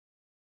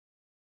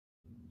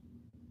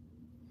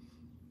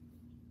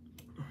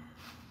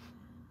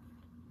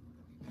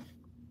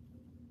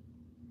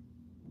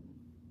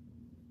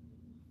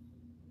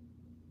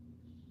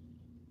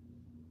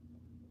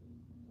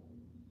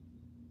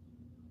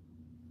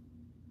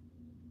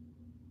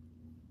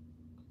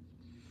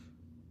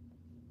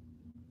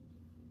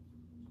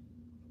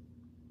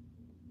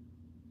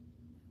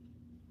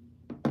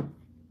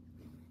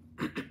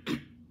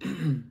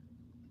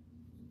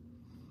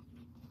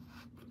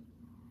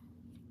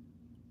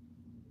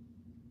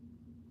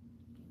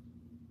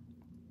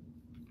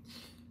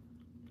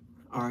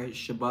All right,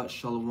 Shabbat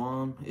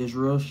Shalom,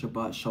 Israel,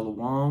 Shabbat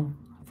Shalom.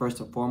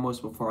 First and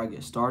foremost, before I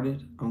get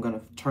started, I'm going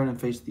to turn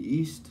and face the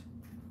east.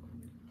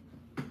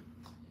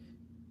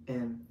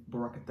 And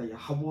Barakatah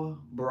Yahweh,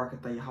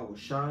 Barakatah Yahweh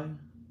Shai,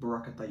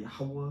 Barakatah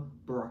Yahweh,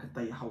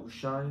 Barakatah Yahweh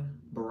Shai,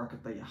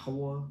 Barakatah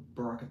Yahweh,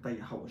 Barakatah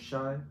Yahweh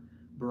Shai,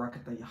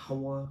 Barakatah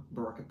Yahweh,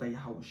 Barakatah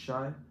Yahweh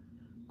Shai,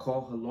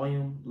 Kol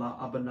Haloyim, La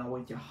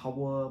Abanawet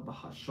Yahweh,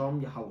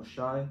 Bahasham Yahweh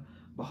Shai,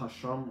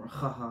 Bahasham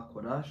Rachaha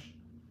Kodash.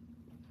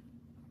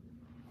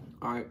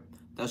 All right,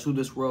 that's who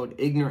this world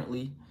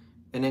ignorantly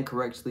and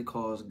incorrectly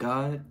calls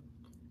God,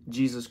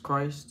 Jesus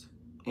Christ,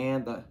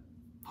 and the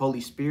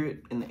Holy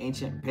Spirit in the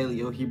ancient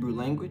Paleo-Hebrew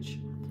language.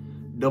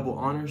 Double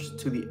honors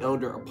to the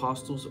elder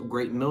apostles of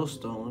Great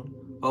Millstone,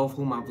 of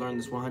whom I've learned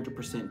this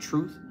 100%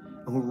 truth,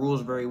 and who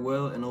rules very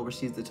well and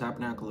oversees the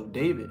tabernacle of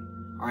David.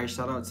 All right,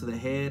 shout out to the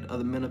head of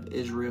the Men of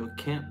Israel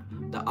camp,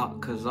 the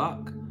Ak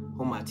Kazak,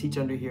 whom I teach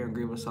under here in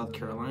Greenville, South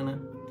Carolina,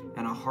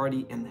 and a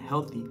hearty and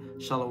healthy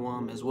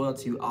shalom as well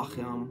to you,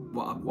 Achim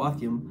wa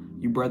Akwathim,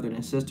 you brethren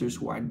and sisters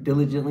who are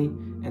diligently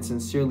and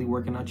sincerely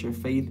working out your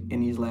faith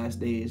in these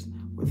last days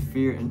with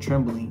fear and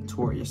trembling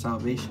toward your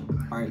salvation.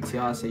 All right, to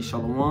y'all say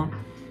shalom.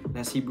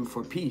 That's Hebrew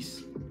for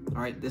peace.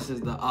 All right, this is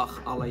the Ach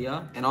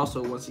Alaya, and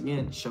also once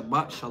again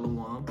Shabbat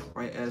Shalom.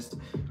 Right, as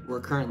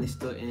we're currently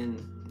still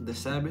in the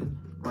Sabbath.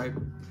 Right,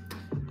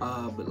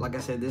 but like I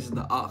said, this is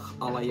the Ach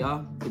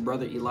Alaya, the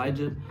brother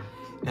Elijah,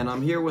 and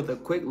I'm here with a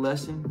quick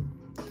lesson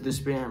to the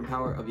spirit and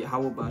power of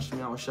Yahweh B'Shem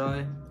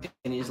Yahushai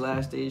in these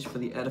last days for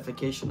the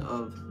edification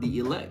of the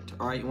elect.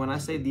 All right, when I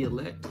say the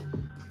elect,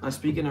 I'm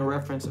speaking in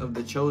reference of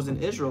the chosen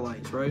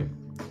Israelites, right?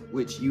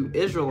 Which you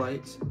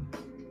Israelites,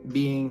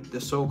 being the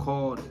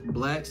so-called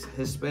blacks,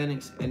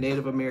 Hispanics, and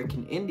Native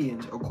American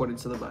Indians, according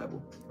to the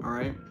Bible. All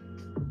right.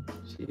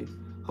 See,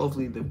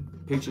 hopefully the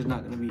picture's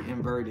not going to be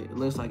inverted. It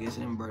looks like it's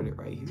inverted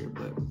right here,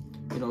 but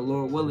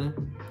Lord willing,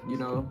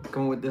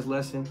 coming with this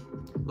lesson,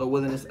 Lord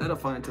willing, is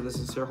edifying to the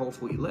sincere,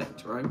 hopeful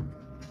elect, right?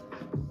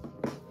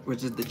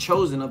 Which is the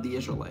chosen of the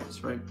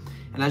Israelites, right?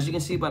 And as you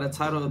can see by the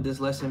title of this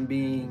lesson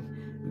being,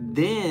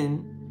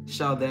 then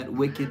shall that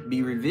wicked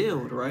be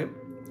revealed, right?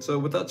 So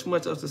without too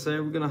much else to say,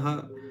 we're going to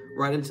hop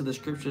right into the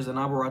scriptures, and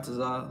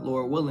Abaratazah,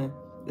 Lord willing,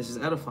 this is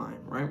edifying,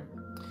 right?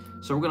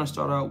 So we're going to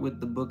start out with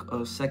the book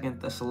of 2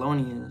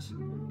 Thessalonians,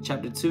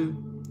 chapter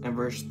 2, and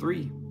verse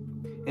 3.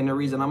 And the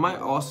reason I might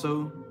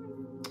also,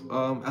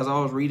 as I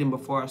was reading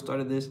before I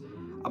started this,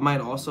 I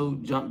might also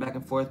jump back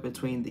and forth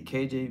between the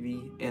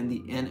KJV and the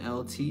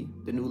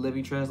NLT, the New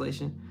Living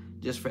Translation,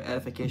 just for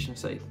edification's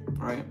sake,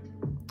 right?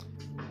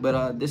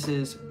 But this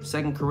is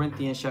 2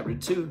 Corinthians chapter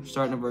 2,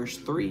 starting at verse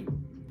 3,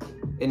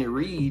 and it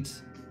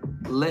reads,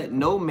 "Let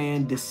no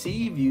man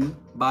deceive you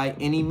by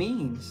any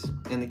means,"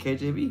 in the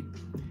KJV.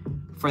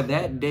 "For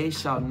that day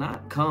shall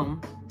not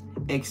come,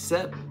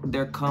 except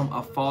there come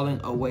a falling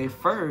away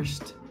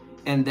first,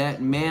 and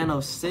that man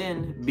of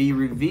sin be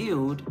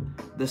revealed,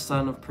 the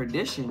son of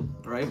perdition,"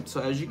 right? So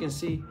as you can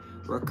see,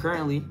 we're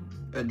currently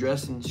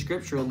addressing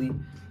scripturally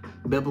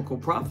biblical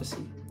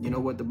prophecy. You know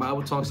what the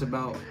Bible talks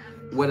about,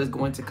 what is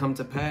going to come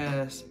to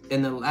pass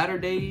in the latter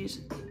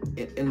days,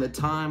 in the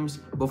times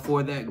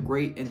before that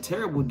great and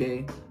terrible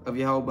day of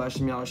Yahweh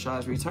B'Shem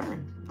Yahushai's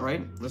return,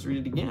 right? Let's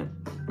read it again.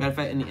 Matter of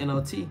fact, in the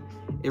NLT,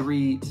 it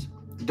reads,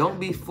 "Don't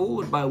be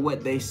fooled by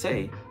what they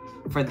say,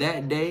 for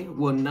that day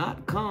will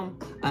not come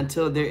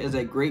until there is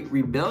a great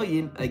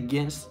rebellion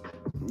against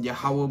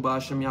Yahweh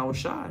B'Shem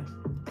Yahushai."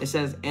 It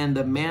says, "And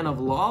the man of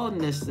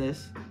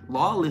lawlessness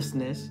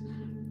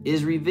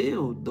is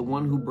revealed, the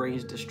one who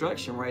brings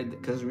destruction," right?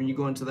 Because when you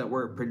go into that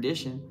word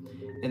perdition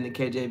in the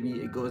KJV,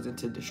 it goes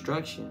into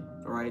destruction,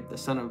 right? The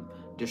son of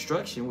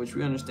destruction, which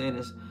we understand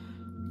is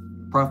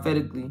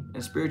prophetically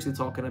and spiritually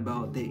talking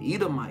about the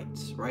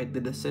Edomites, right? The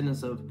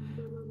descendants of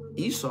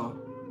Esau,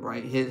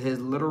 right? His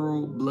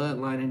literal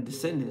bloodline and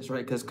descendants,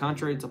 right? Because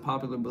contrary to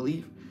popular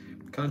belief,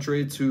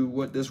 contrary to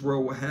what this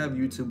world will have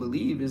you to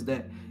believe, is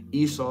that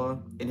Esau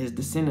and his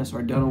descendants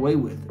are done away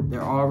with.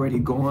 They're already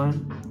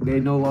gone. They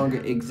no longer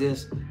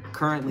exist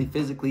currently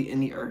physically in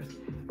the earth.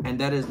 And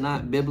that is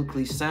not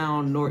biblically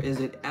sound, nor is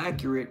it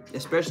accurate,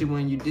 especially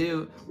when you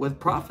deal with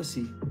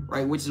prophecy,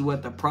 right? Which is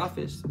what the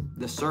prophets,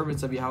 the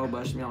servants of Yahweh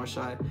B'Shem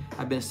Yahushai,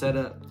 have been set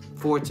up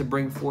for, to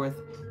bring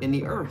forth in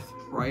the earth,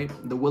 right?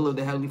 The will of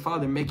the Heavenly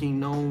Father, making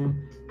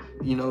known,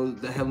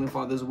 the Heavenly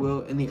Father's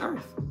will in the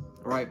earth,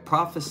 right?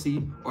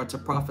 Prophecy, or to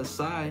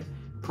prophesy,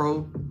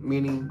 pro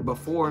meaning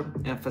before,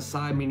 and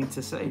phasai meaning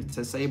to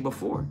say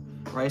before,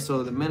 right?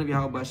 So the men of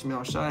Yahweh B'Shem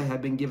Yahushai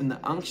have been given the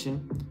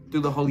unction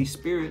through the Holy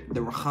Spirit, the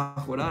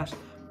Ruach HaKodesh,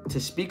 to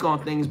speak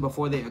on things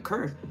before they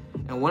occur.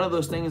 And one of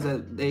those things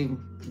that they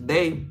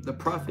the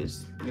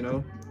prophets,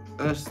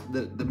 us,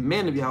 the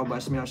men of Yahweh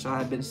B'Shem Yahushai,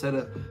 have been set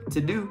up to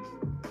do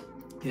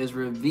is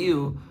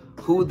reveal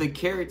who the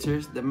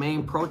characters, the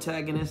main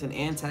protagonists and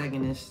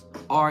antagonists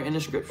are in the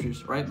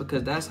scriptures, right?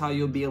 Because that's how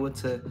you'll be able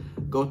to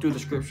go through the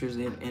scriptures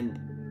and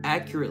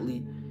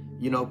accurately,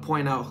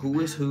 point out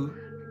who is who,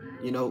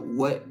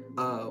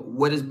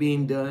 what is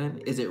being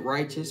done. Is it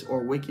righteous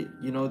or wicked?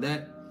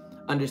 That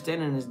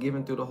understanding is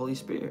given through the Holy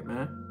Spirit,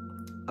 man.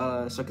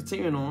 So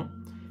continuing on,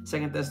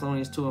 2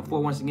 Thessalonians 2 and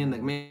 4, once again, the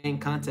main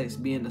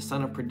context being the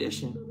son of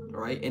perdition,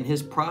 right? And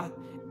his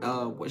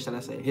what should I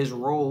say? His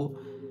role,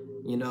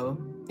 you know,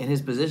 and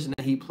his position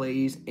that he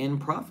plays in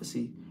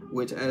prophecy,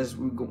 which, as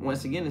we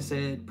once again it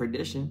said,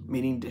 perdition,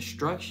 meaning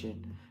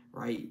destruction,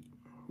 right?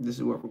 This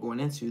is what we're going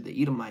into,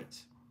 the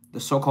Edomites, the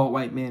so-called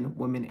white men,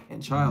 women,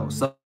 and child,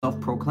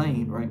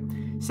 self-proclaimed, right?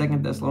 2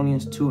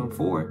 Thessalonians 2 and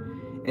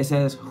 4, it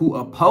says, who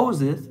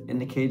opposeth, in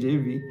the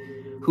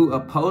KJV, who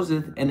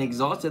opposeth and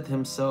exalteth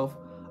himself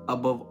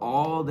above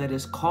all that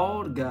is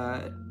called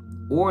God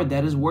or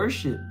that is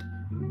worshipped,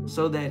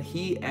 so that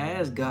he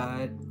as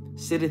God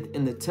sitteth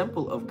in the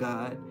temple of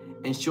God,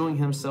 and showing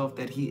himself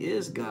that he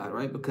is God,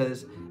 right?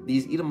 Because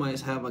these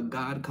Edomites have a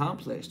God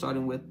complex,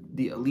 starting with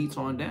the elites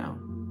on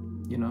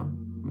down, you know.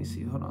 Let me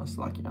see, hold on, it's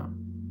locking down.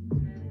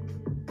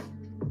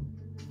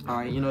 All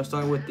right, you know,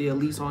 starting with the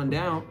elites on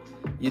down,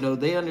 you know,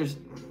 they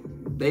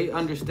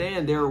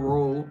understand their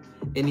role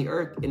in the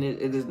earth, and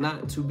it is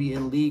not to be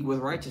in league with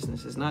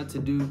righteousness. It's not to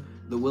do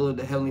the will of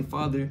the Heavenly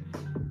Father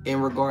in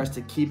regards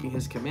to keeping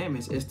his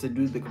commandments. It's to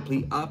do the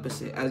complete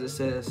opposite, as it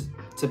says,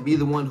 to be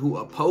the one who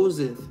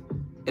opposeth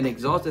and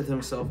exalteth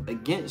himself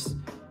against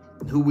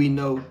who we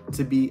know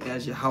to be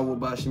as Yahweh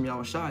Ba'ashem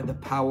Yahushai, the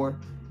power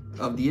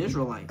of the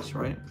Israelites,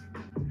 right?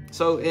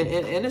 So,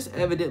 and it's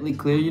evidently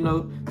clear, you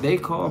know, they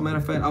call, matter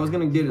of fact, I was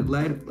going to get it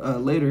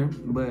later,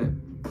 but,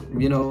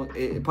 you know,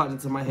 it popped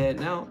into my head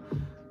now.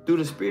 Through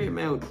the Spirit,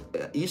 man,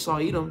 Esau,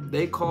 Edom,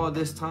 they call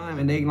this time,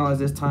 and they acknowledge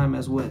this time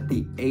as what?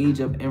 The age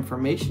of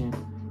information.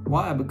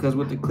 Why? Because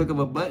with the click of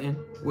a button,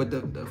 with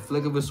the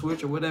flick of a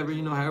switch or whatever,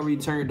 you know, however you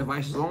turn your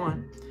devices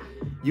on,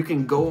 you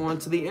can go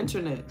onto the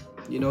internet,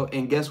 you know,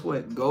 and guess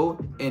what? Go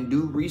and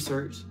do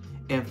research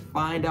and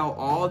find out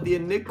all the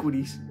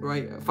iniquities,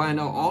 right? Find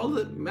out all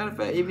the, matter of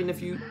fact, even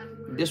if you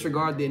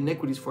disregard the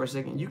iniquities for a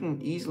second, you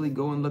can easily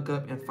go and look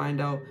up and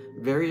find out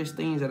various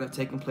things that have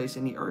taken place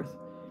in the earth,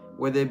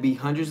 whether it be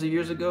hundreds of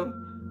years ago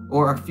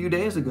or a few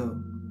days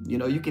ago. You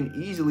know, you can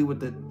easily, with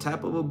the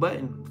tap of a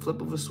button, flip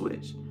of a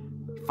switch,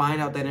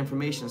 find out that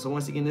information. So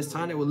once again, this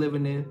time that we're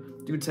living in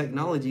through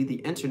technology, the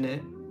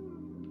internet,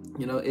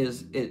 you know,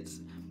 it's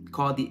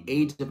called the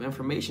age of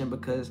information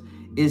because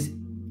it's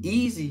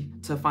easy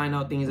to find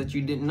out things that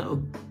you didn't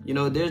know. You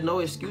know, there's no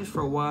excuse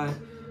for why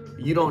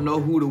you don't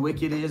know who the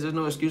wicked is. There's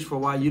no excuse for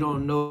why you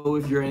don't know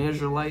if you're an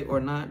Israelite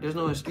or not. There's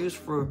no excuse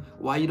for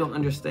why you don't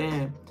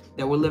understand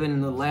that we're living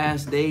in the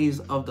last days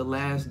of the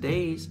last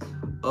days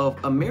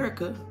of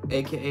America,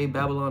 aka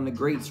Babylon the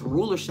Great's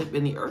rulership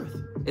in the earth.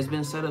 It's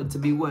been set up to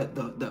be what?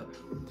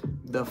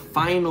 The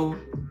final,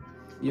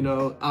 you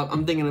know,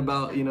 I'm thinking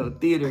about, you know,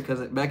 theater, because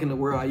back in the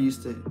world I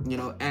used to, you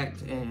know,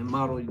 act and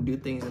model and do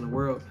things in the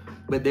world.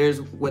 But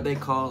there's what they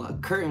call a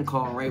curtain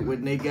call, right?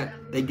 When they get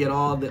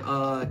all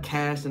the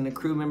cast and the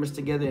crew members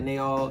together and they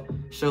all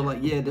show like,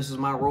 yeah, this is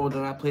my role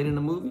that I played in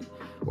the movie.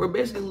 We're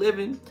basically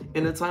living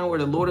in a time where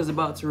the Lord is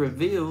about to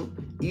reveal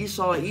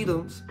Esau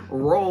Edom's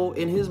role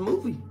in his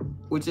movie,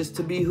 which is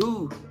to be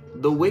who?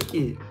 The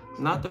wicked,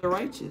 not the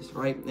righteous,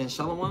 right? And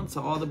shalom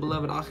to all the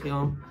beloved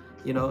Achiam,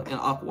 you know, and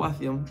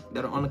Akwathium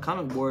that are on the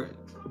comment board,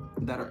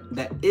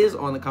 that is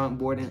on the comment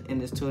board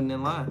and is tuned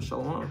in live.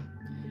 Shalom.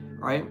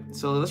 Right?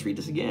 So let's read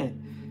this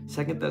again.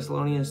 2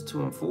 Thessalonians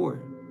 2 and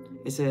 4.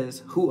 It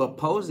says, who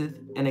opposeth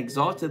and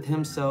exalteth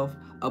himself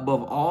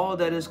above all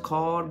that is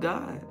called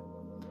God,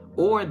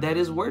 or that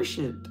is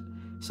worshipped,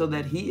 so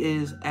that he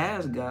is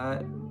as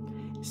God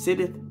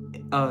sitteth,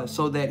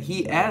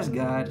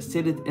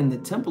 sitteth in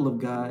the temple of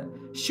God,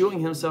 showing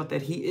himself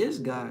that he is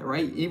God,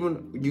 right?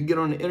 Even you get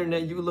on the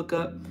internet, you look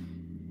up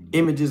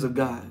images of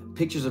God,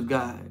 pictures of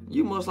God,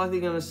 you're most likely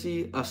going to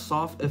see a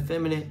soft,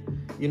 effeminate,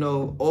 you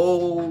know,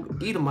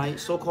 old Edomite,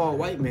 so-called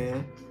white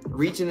man,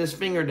 reaching his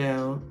finger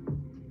down,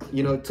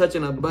 you know,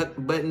 touching a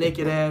butt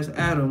naked ass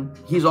Adam.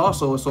 He's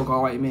also a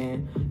so-called white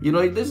man. You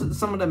know, this is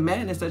some of the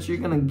madness that you're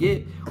going to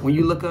get when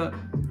you look up,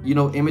 you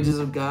know, images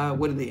of God.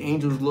 What do the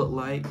angels look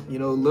like? You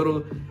know,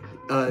 little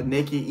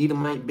naked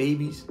Edomite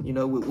babies, you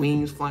know, with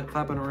wings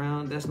flapping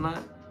around. That's not,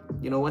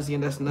 you know, once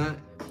again, that's not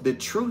the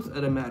truth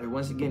of the matter.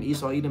 Once again,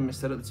 Esau Edom is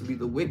set up to be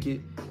the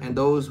wicked and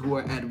those who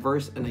are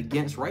adverse and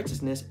against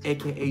righteousness,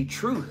 aka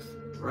truth,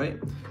 right?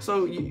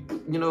 So, you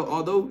know,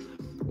 although,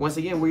 once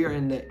again, we are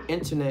in the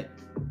internet,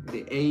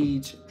 the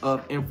age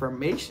of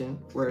information,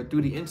 where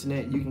through the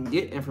internet you can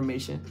get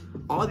information,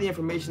 all the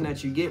information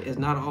that you get is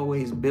not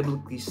always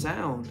biblically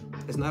sound.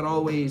 It's not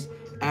always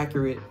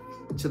accurate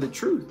to the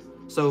truth.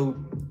 So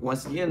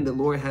once again, the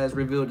Lord has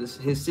revealed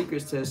his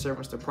secrets to his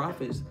servants, the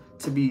prophets,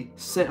 to be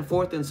sent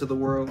forth into the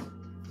world,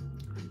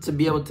 to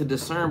be able to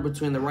discern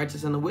between the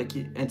righteous and the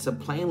wicked, and to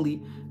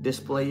plainly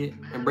display it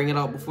and bring it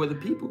out before the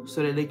people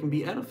so that they can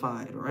be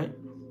edified, right?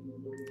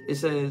 It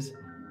says,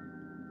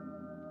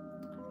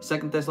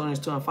 2 Thessalonians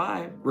 2 and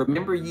 5,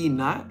 remember ye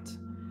not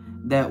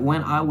that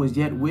when I was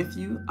yet with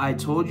you, I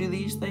told you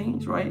these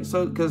things, right?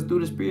 So, because through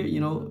the Spirit,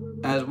 you know,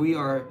 as we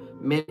are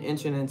men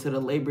entering into the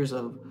labors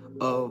of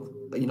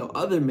you know,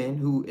 other men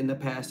who in the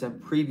past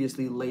have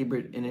previously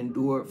labored and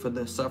endured for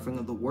the suffering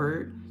of the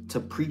word to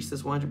preach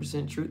this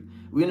 100% truth.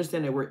 We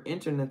understand that we're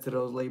entering into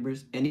those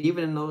labors. And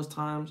even in those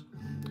times,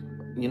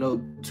 you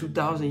know,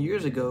 2,000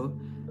 years ago,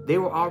 they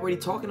were already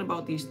talking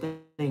about these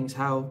things,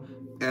 how,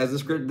 as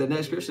the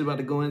next scripture is about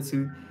to go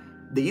into,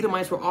 the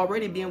Edomites were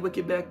already being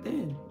wicked back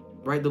then,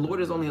 right? The Lord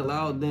has only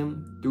allowed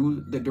them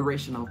through the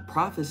duration of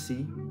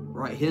prophecy,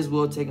 right? His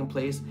will taking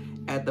place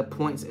at the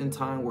points in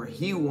time where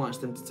he wants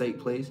them to take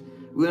place.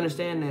 We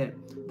understand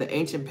that the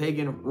ancient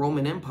pagan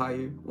Roman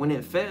Empire, when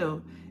it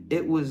fell,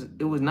 it was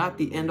not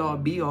the end all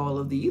be all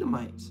of the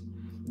Edomites.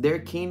 Their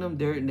kingdom,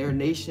 their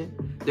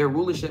nation, their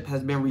rulership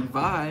has been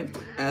revived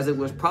as it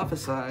was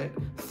prophesied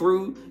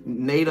through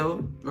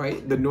NATO,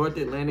 right? The North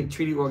Atlantic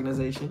Treaty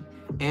Organization,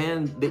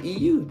 and the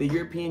EU, the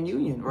European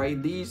Union,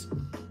 right? These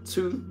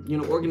two, you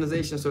know,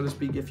 organizations, so to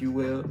speak, if you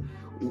will,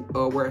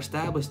 were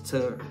established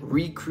to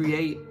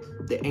recreate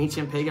the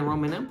ancient pagan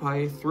Roman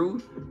Empire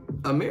through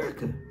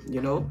America,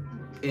 you know,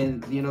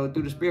 and, you know,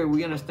 through the Spirit,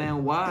 we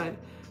understand why,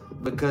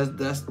 because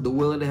that's the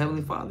will of the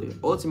Heavenly Father,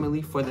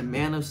 ultimately for the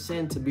man of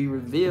sin to be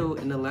revealed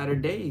in the latter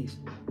days.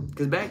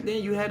 Because back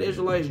then you had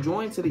Israelites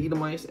joined to the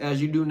Edomites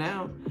as you do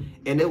now,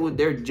 and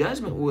their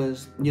judgment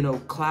was, you know,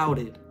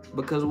 clouded.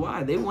 Because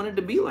why? They wanted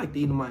to be like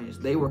the Edomites.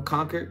 They were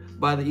conquered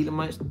by the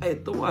Edomites. Hey,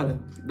 the water.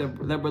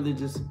 That brother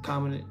just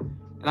commented.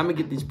 And I'm going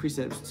to get these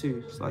precepts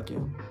too. It's like,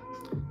 yo.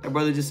 That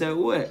brother just said,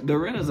 what? The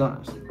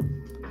Renaissance.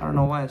 I don't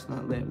know why it's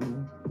not letting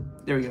me.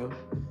 There we go.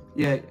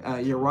 Yeah,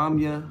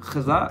 Yeramya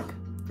Chazak.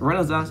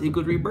 Renaissance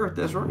equals rebirth.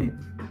 That's right.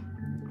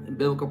 And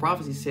biblical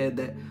prophecy said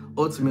that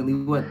ultimately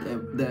what?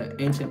 The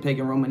ancient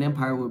pagan Roman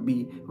Empire would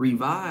be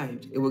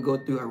revived. It would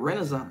go through a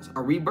renaissance,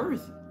 a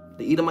rebirth.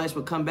 The Edomites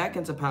would come back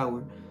into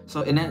power.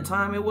 So in that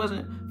time, it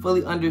wasn't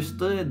fully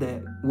understood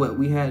that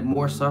we had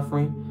more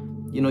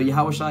suffering. You know,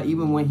 Yahushua,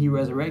 even when he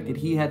resurrected,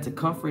 he had to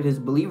comfort his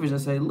believers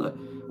and say, look,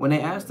 when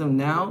they asked him,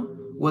 now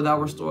will thou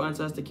restore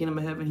unto us the kingdom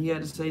of heaven? He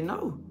had to say,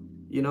 no.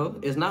 You know,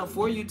 it's not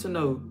for you to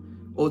know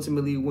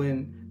ultimately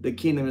when the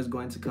kingdom is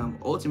going to come.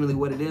 Ultimately,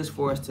 what it is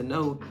for us to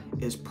know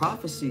is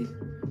prophecy,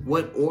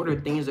 what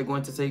order things are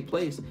going to take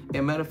place.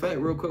 And matter of fact,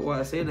 real quick, while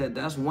I say that,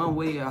 that's one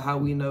way of how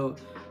we know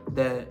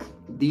that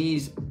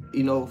these,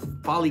 you know,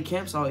 folly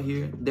camps out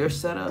here, they're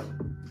set up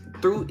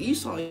through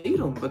Esau,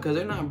 Edom, because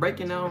they're not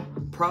breaking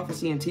down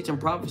prophecy and teaching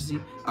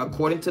prophecy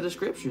according to the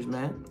scriptures,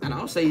 man. And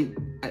I'll say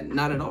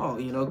not at all,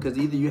 you know, because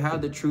either you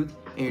have the truth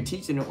and you're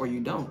teaching it or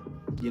you don't,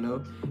 you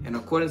know. And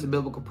according to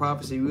biblical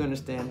prophecy, we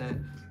understand that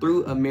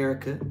through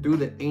America, through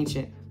the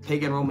ancient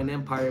pagan Roman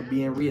Empire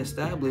being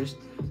reestablished,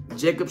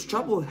 Jacob's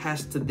trouble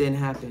has to then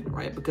happen,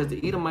 right? Because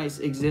the Edomites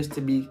exist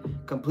to be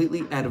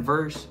completely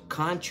adverse,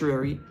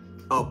 contrary,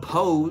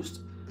 opposed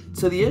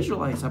to the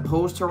Israelites,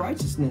 opposed to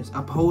righteousness,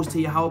 opposed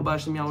to Yahweh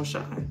B'Shem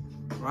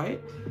Yahushai,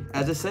 right?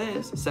 As it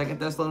says, 2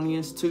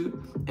 Thessalonians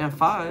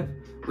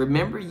 2:5,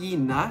 remember ye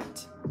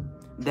not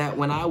that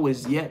when I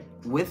was yet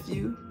with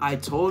you, I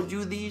told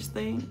you these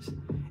things,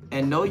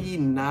 and know ye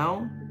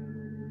now,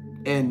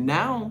 and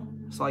now,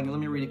 so like, let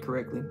me read it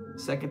correctly,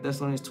 2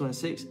 Thessalonians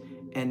 2:6,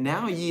 and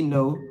now ye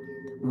know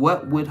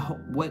what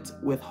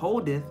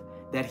withholdeth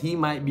that he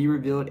might be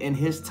revealed in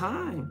his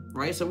time,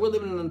 right? So we're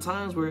living in the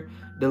times where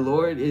the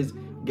Lord is,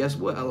 guess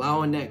what,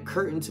 allowing that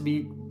curtain to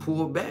be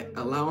pulled back,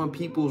 allowing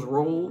people's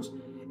roles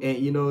and,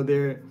 you know,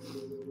 their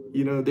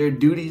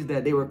duties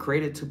that they were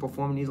created to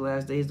perform in these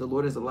last days. The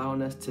Lord is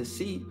allowing us to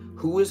see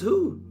who is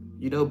who,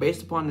 you know,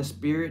 based upon the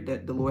spirit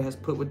that the Lord has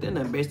put within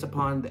them, based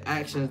upon the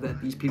actions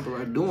that these people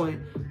are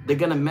doing. They're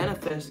going to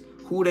manifest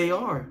who they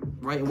are,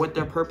 right? And what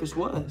their purpose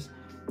was,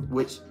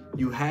 which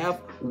you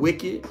have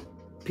wicked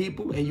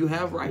people and you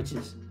have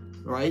righteous,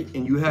 right?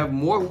 And you have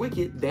more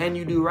wicked than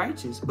you do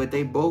righteous, but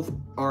they both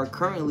are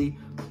currently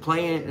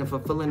playing and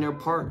fulfilling their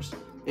parts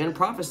in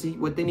prophecy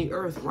within the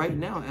earth right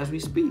now as we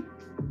speak.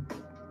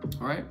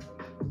 All right,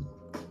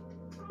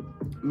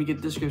 let me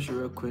get this scripture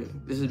real quick.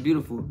 This is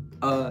beautiful.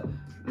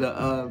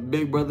 The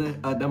big brother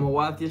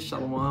Demawathias,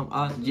 Shalom,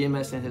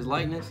 GMS in his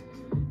likeness,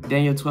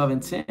 Daniel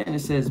 12:10, it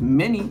says,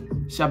 many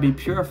shall be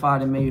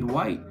purified and made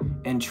white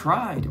and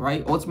tried,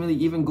 right? Ultimately,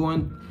 even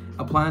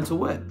applying to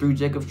what? Through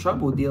Jacob's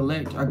trouble, the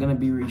elect are going to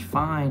be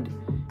refined,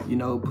 you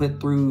know, put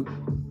through,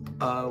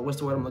 what's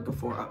the word I'm looking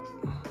for?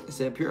 It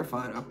said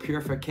purified, a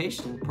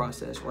purification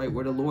process, right?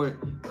 Where the Lord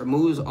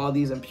removes all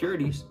these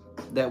impurities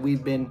that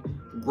we've been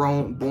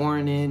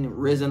born in,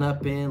 risen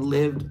up in,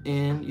 lived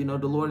in. You know,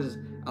 the Lord is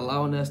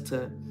allowing us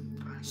to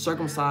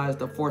circumcise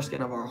the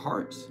foreskin of our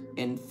hearts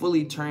and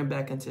fully turn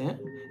back into Him.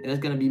 And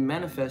it's going to be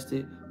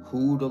manifested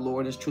who the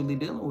Lord is truly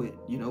dealing with,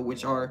 you know,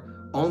 which are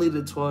only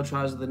the 12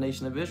 tribes of the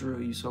nation of Israel,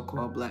 you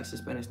so-called Blacks,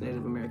 Hispanics,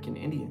 Native American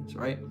Indians,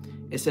 right?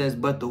 It says,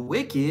 but the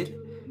wicked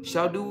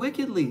shall do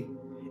wickedly,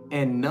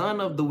 and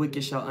none of the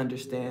wicked shall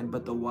understand,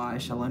 but the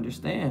wise shall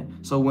understand.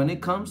 So when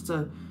it comes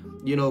to,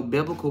 you know,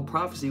 biblical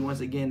prophecy, once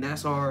again,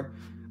 that's our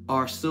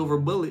silver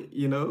bullet,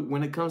 you know,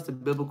 when it comes to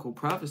biblical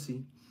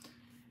prophecy,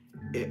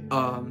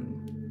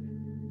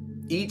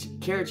 each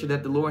character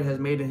that the Lord has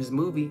made in his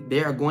movie,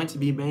 they are going to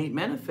be made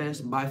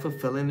manifest by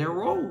fulfilling their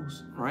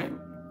roles, right?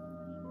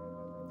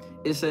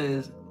 It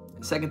says,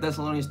 2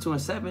 Thessalonians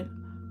 2:7,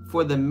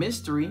 for the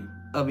mystery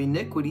of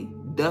iniquity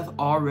doth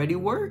already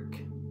work,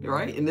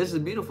 right? And this is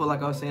beautiful,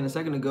 like I was saying a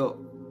second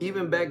ago.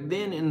 Even back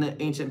then in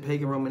the ancient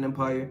pagan Roman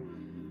Empire,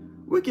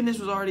 wickedness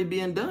was already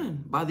being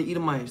done by the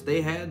Edomites.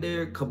 They had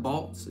their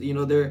cabals, you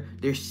know,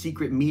 their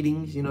secret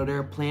meetings, you know,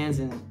 their plans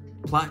and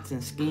plots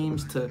and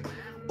schemes to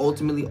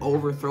ultimately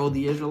overthrow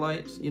the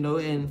Israelites, you know,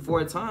 and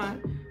for a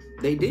time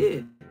they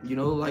did, you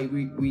know, like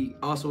we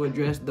also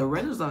addressed the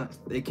Renaissance.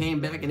 They came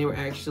back and they were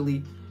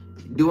actually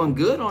doing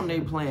good on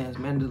their plans,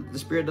 man. The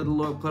Spirit of the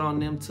Lord put on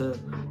them to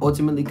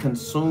ultimately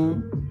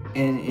consume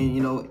and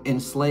you know,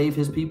 enslave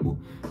his people.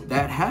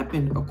 That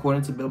happened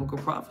according to biblical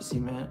prophecy,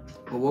 man.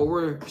 But what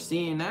we're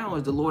seeing now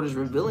is the Lord is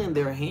revealing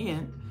their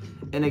hand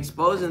and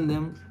exposing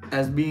them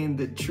as being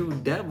the true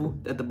devil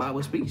that the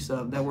Bible speaks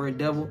of. That word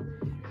devil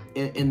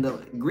in the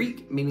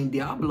Greek meaning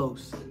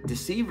diablos,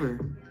 deceiver,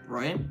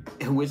 right?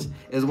 Which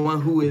is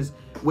one who is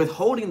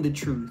withholding the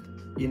truth,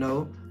 you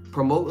know,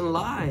 promoting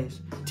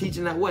lies,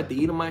 teaching that what?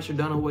 The Edomites are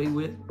done away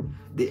with.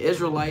 The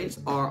Israelites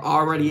are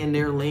already in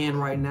their land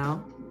right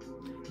now.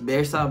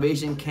 Their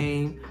salvation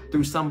came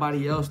through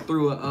somebody else,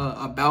 through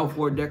a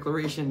Balfour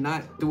Declaration,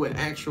 not through an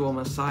actual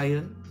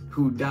Messiah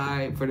who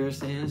died for their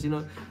sins. You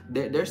know,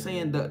 they're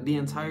saying the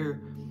entire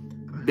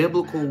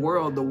biblical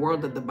world, the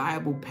world that the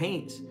Bible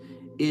paints,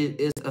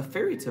 is a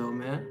fairy tale,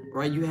 man.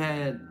 Right? You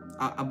had,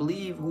 I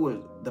believe, who was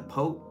the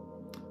Pope?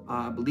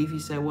 I believe he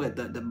said what?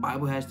 The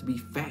Bible has to be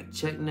fact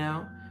checked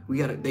now.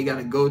 They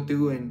gotta go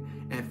through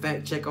and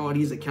fact check all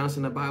these accounts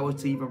in the Bible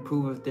to even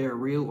prove if they're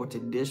real or to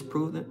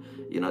disprove them.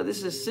 You know,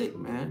 this is sick,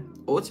 man.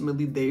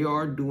 Ultimately, they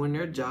are doing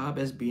their job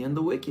as being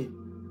the wicked,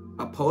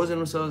 opposing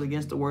themselves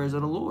against the words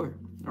of the Lord.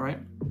 All right.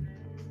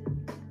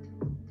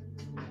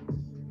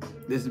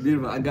 This is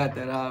beautiful. I got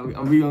that.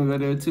 We gonna go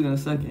there too in a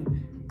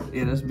second.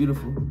 Yeah, that's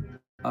beautiful.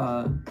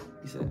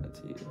 He said that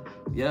to you.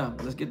 Yeah,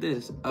 let's get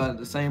this.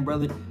 The same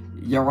brother,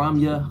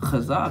 Yaramya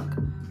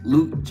Chazak,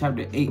 Luke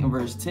chapter 8 and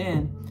verse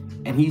 10.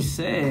 And he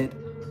said,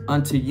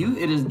 unto you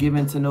it is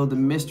given to know the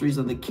mysteries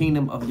of the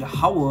kingdom of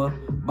Yahweh,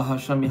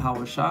 Bahasham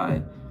Yahweh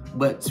Shai,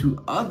 but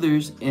to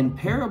others in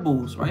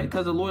parables, right?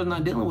 Because the Lord is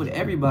not dealing with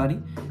everybody.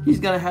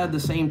 He's going to have the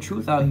same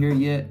truth out here,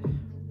 yet,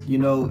 you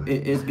know,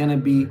 it's going to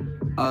be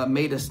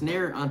made a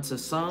snare unto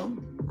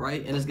some,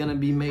 right? And it's going to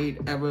be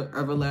made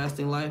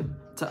everlasting life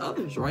to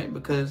others, right?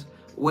 Because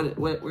where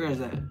is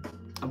that?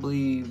 I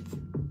believe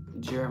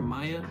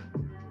Jeremiah,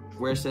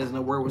 where it says, and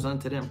the word was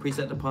unto them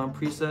precept upon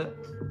precept,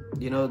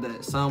 you know,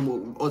 that some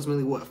will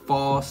ultimately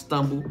fall,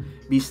 stumble,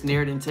 be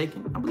snared and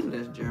taken. I believe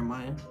that's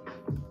Jeremiah.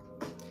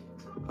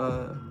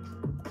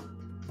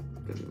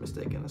 Could be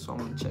mistaken, so I'm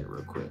gonna check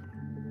real quick.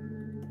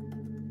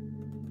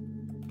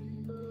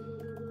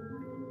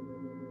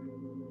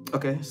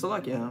 Okay, so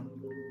like, yeah,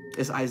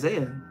 it's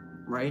Isaiah,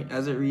 right?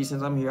 As it reads,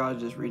 since I'm here, I'll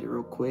just read it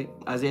real quick.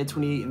 Isaiah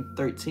 28 and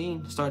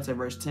 13 starts at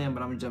verse 10,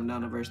 but I'm gonna jump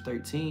down to verse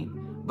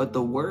 13. But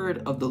the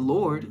word of the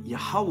Lord,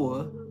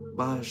 Yahweh,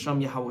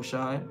 Bahasham Yahweh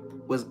Shai,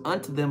 was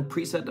unto them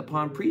precept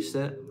upon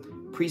precept,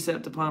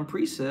 precept upon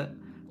precept,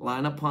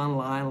 line upon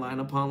line, line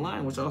upon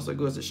line, which also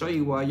goes to show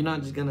you why you're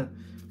not just gonna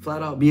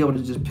flat out be able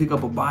to just pick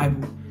up a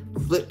Bible,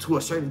 flip to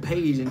a certain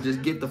page and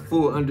just get the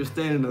full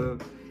understanding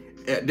of,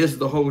 this is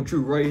the whole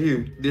truth right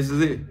here, this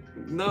is it.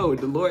 No,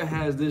 the Lord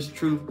has this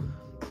truth,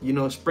 you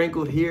know,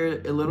 sprinkled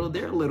here a little,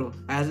 there a little,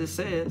 as it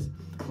says,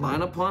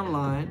 line upon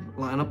line,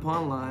 line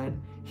upon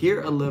line,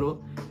 here a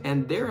little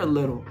and there a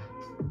little,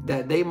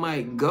 that they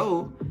might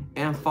go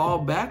and fall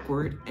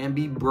backward and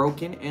be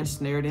broken and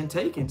snared and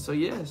taken. So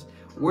yes,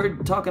 we're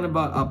talking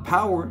about a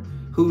power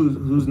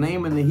whose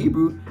name in the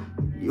Hebrew,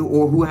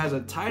 or who has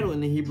a title in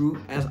the Hebrew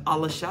as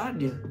Allah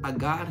Shadia, a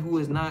God who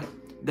is not,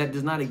 that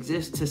does not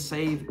exist to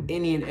save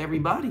any and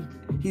everybody.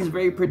 He's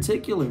very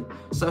particular.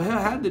 So he'll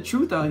have the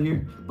truth out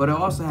here, but it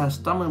also has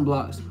stumbling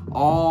blocks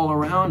all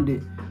around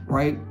it,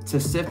 right? To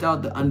sift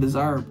out the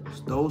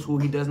undesirables, those who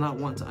he does not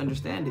want to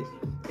understand it.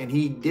 And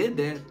he did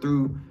that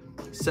through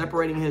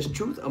separating his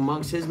truth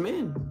amongst his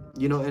men,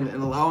 you know, and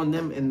allowing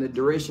them in the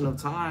duration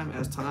of time,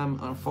 as time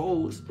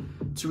unfolds,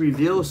 to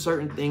reveal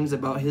certain things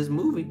about his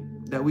movie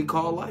that we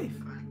call life,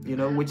 you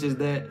know, which is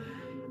that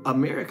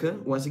America,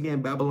 once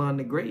again, Babylon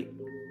the Great,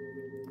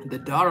 the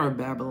daughter of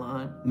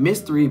Babylon,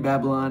 mystery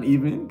Babylon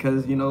even,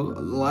 because, you know, a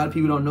lot of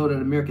people don't know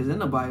that America's in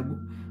the Bible,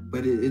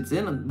 but it's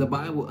in the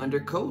Bible under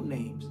code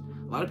names.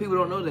 A lot of people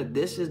don't know that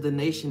this is the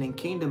nation and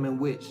kingdom in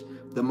which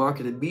the mark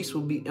of the beast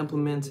will be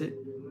implemented,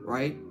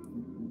 right?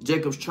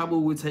 Jacob's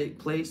trouble will take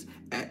place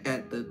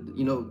at the,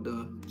 you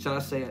know, shall I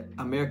say,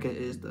 America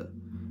is the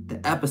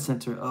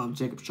epicenter of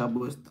Jacob's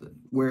trouble, is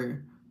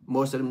where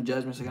most of them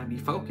judgments are going to be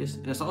focused.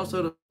 And it's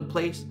also the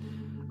place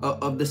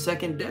of the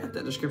second death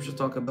that the scriptures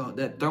talk about,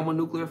 that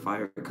thermonuclear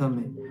fire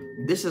coming.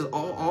 This is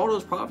all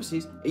those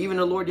prophecies, even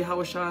the Lord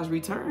Yahweh Shai's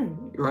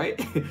return, right?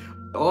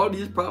 All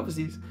these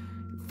prophecies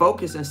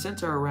focus and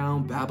center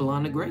around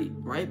Babylon the Great,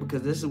 right?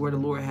 Because this is where the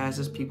Lord has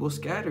his people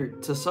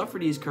scattered to suffer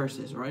these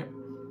curses, right?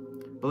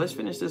 But let's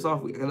finish this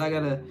off because I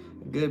got a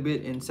good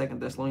bit in 2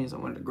 Thessalonians I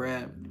wanted to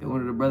grab. And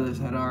one of the brothers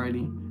had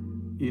already,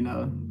 you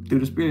know, through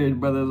the Spirit, the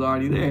brother was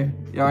already there.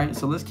 All right,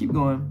 so let's keep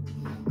going.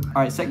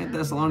 All right, 2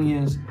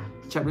 Thessalonians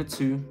chapter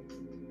 2.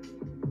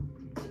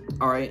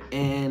 All right,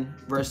 and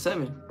verse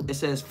 7, it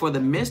says, "For the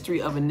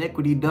mystery of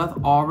iniquity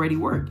doth already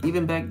work."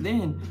 Even back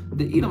then,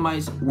 the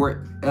Edomites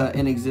were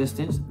in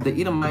existence. The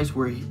Edomites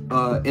were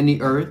in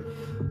the earth,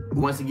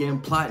 once again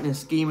plotting and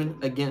scheming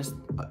against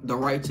the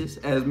righteous,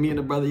 as me and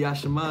the brother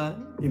Yashima,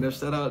 you know,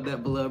 shout out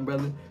that beloved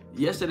brother.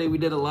 Yesterday we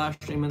did a live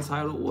stream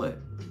entitled what?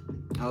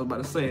 I was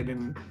about to say it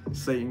and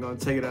Satan gonna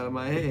take it out of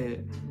my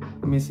head.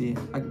 Let me see,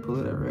 I can pull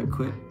it up real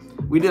quick.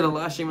 We did a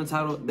live stream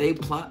entitled "They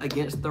Plot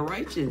Against the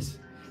Righteous."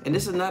 And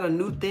this is not a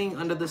new thing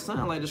under the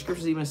sun. Like the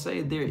scriptures even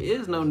say, there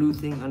is no new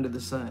thing under the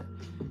sun.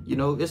 You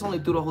know, it's only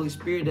through the Holy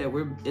Spirit that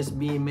it's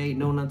being made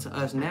known unto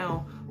us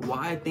now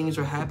why things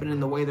are happening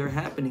the way they're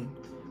happening.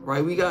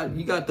 Right? You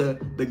got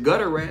the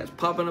gutter rats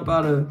popping up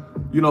out of,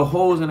 you know,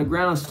 holes in the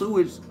ground,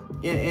 sewage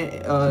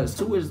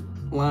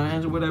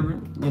lines or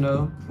whatever, you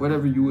know,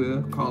 whatever you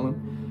will call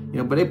them. You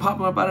know, but they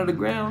popping up out of the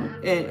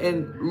ground,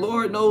 and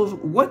Lord knows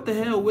what the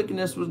hell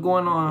wickedness was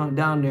going on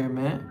down there,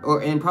 man.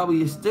 And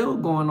probably is still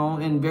going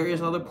on in various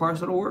other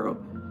parts of the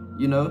world,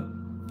 you know,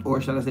 or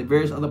should I say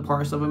various other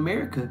parts of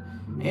America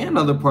and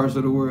other parts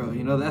of the world.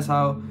 You know, that's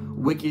how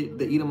wicked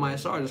the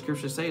Edomites are. The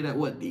scriptures say that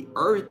what the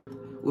earth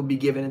will be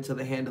given into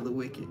the hand of the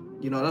wicked.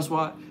 You know, that's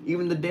why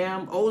even the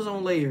damn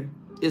ozone layer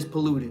is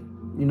polluted.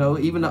 You know,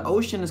 even the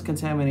ocean is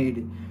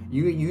contaminated.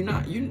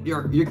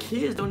 Your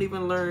kids don't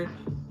even learn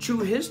true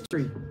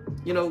history.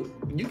 You know,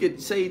 you could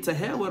say to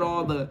hell with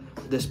all the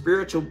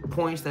spiritual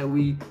points that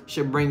we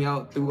should bring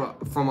out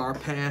from our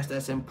past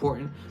that's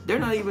important. They're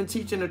not even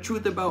teaching the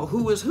truth about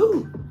who is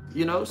who,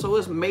 you know? So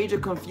it's major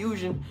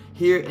confusion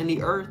here in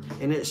the earth,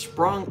 and it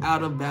sprung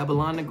out of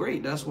Babylon the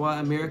Great. That's why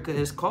America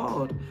is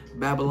called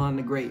Babylon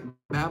the Great.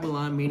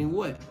 Babylon meaning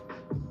what?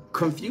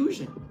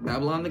 Confusion.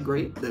 Babylon the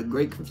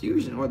Great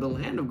confusion, or the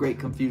land of great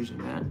confusion,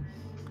 man.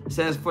 It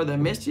says, "For the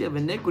mystery of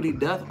iniquity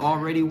doth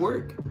already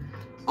work.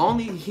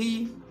 Only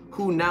he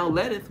who now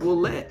letteth will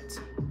let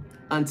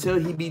until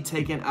he be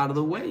taken out of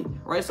the way."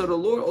 Right? So the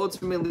Lord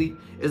ultimately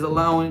is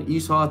allowing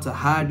Esau to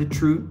hide the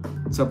truth,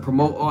 to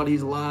promote all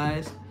these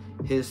lies,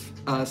 his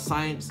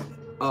science,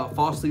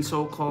 falsely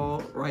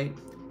so-called, right?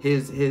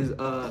 His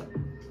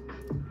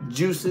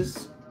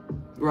juices,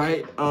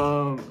 right?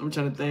 I'm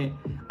trying to think.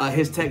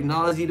 His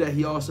technology that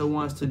he also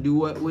wants to do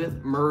what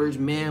with? Merge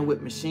man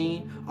with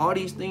machine. All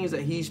these things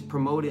that he's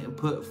promoted and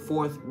put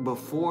forth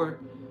before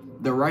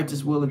the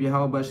righteous will of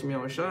Yahweh B'Shem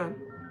Yahushua.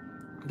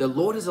 The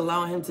Lord is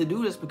allowing him to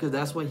do this because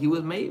that's what he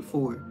was made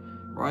for,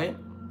 right?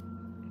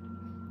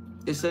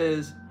 It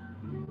says,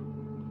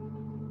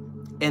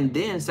 and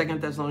then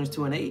 2 Thessalonians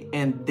 2:8,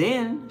 "And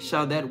then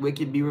shall that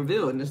wicked be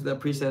revealed." And this is the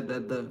precept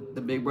that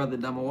the big brother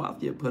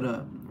Damawathia put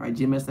up, right?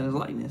 GMS in his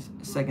likeness.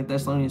 2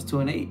 Thessalonians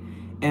 2:8,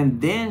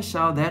 "And then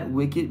shall that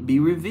wicked be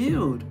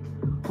revealed,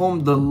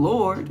 whom the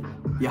Lord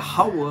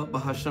Yahweh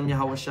B'Hashem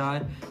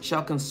Yahushai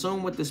shall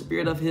consume with the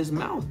spirit of his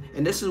mouth."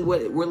 And this is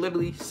what we're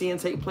literally seeing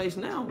take place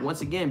now.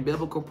 Once again,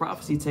 biblical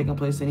prophecy taking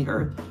place in the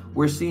earth.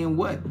 We're seeing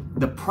what?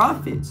 The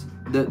prophets,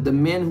 the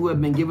men who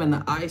have been given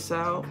the eye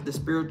salve, the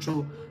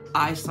spiritual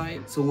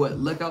eyesight to what?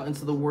 Look out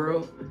into the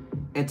world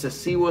and to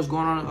see what's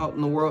going on out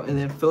in the world and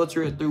then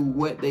filter it through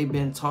what they've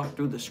been taught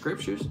through the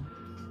scriptures.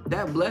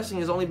 That blessing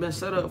has only been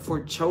set up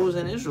for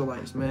chosen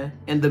Israelites, man.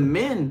 And the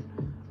men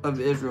of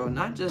Israel,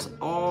 not just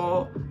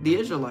all the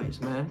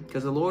Israelites, man,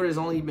 because the Lord has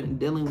only been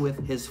dealing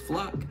with his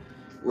flock,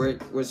 where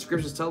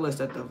scriptures tell us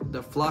that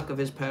the flock of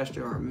his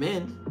pasture are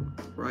men,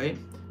 right?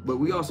 But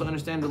we also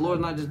understand the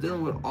Lord's not just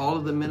dealing with all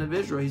of the men of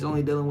Israel. He's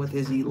only dealing with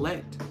his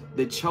elect,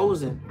 the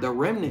chosen, the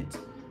remnant,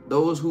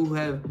 those who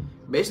have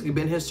basically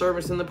been his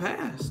servants in the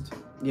past.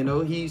 You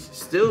know, he's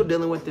still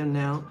dealing with them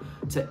now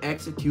to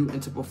execute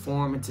and to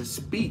perform and to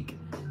speak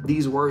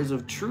these words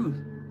of truth.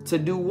 To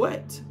do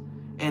what?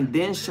 "And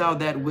then shall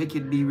that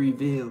wicked be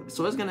revealed."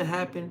 So it's going to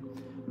happen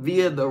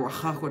via the Ruach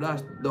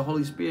HaKodesh, the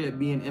Holy Spirit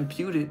being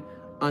imputed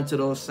unto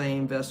those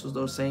same vessels,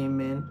 those same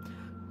men,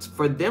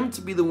 for them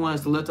to be the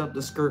ones to lift up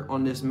the skirt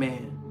on this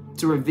man,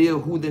 to reveal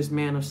who this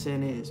man of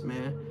sin is,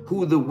 man,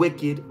 who the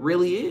wicked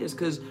really is.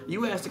 Because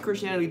you ask the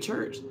Christianity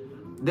church,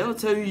 they'll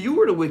tell you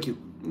were the wicked,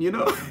 you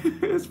know?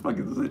 It's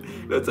fucking sick.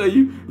 They'll tell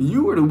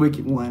you were the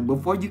wicked one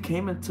before you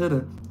came into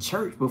the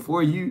church,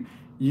 before you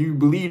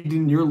believed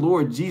in your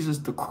Lord Jesus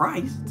the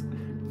Christ.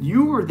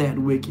 You were that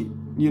wicked,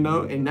 you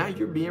know, and now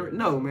you're being,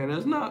 no, man,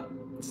 it's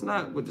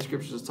not what the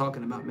scriptures is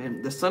talking about,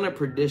 man. The son of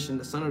perdition,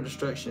 the son of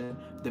destruction,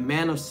 the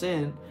man of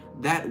sin,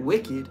 that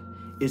wicked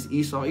is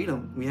Esau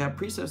Edom. We have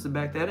precepts to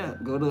back that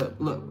up. Go to,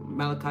 look,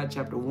 Malachi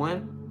chapter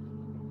 1,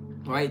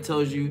 right? It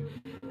tells you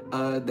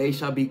they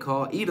shall be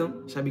called,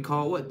 Edom shall be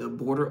called what? The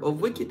border of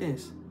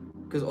wickedness.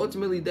 Because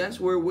ultimately that's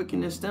where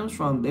wickedness stems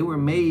from. They were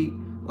made,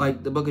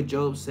 like the book of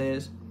Job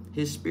says,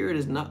 his spirit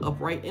is not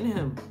upright in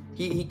him.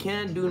 He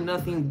can't do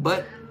nothing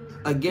but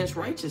against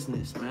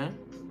righteousness, man.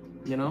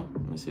 You know,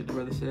 let me see what the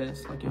brother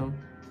says. Like him.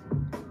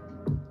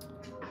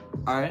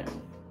 All right.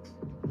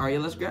 All right,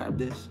 let's grab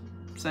this.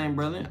 Same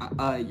brother,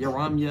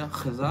 Yeremiah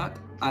Chazak,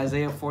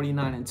 Isaiah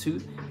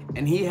 49:2.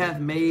 And he hath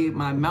made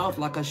my mouth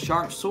like a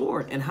sharp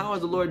sword. And how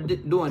is the Lord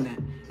doing that?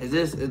 Is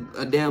this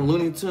a damn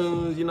Looney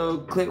Tunes, you know,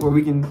 clip where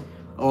we can,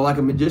 or like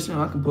a magician,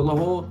 I can put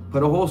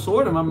a whole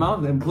sword in my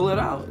mouth and pull it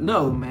out?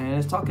 No, man,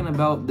 it's talking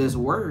about this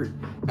word.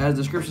 As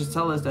the scriptures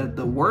tell us that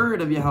the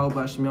word of Yahweh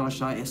B'Shem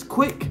Yahushai is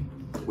quick,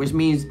 which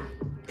means it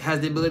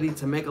has the ability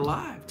to make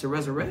alive, to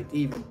resurrect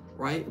even,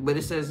 right? But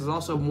it says it's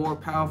also more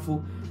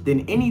powerful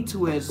than any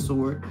two-edged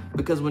sword,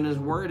 because when this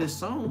word is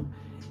sown,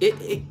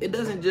 it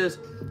doesn't just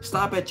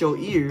stop at your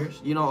ears,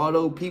 you know,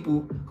 although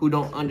people who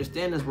don't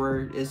understand this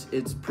word,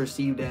 it's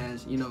perceived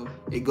as, you know,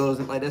 it goes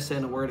in, like that's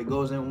saying the word, it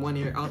goes in one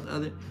ear, out the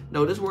other.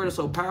 No, this word is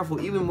so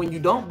powerful, even when you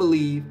don't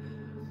believe,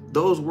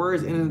 those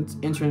words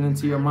entering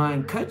into your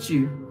mind cut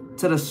you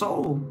to the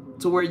soul,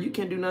 to where you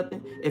can't do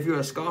nothing. If you're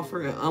a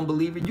scoffer, an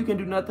unbeliever, you can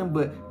do nothing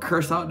but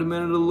curse out the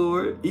men of the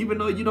Lord, even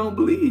though you don't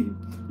believe.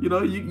 You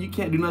know, you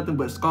can't do nothing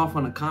but scoff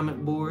on the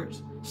comment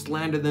boards,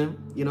 slander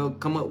them, you know,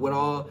 come up with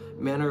all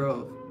manner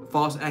of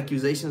false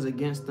accusations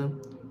against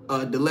them,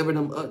 deliver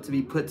them up to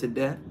be put to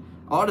death.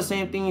 All the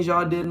same things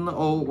y'all did in the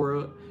old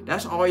world,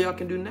 that's all y'all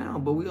can do now.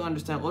 But we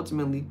understand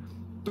ultimately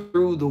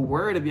through the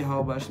word of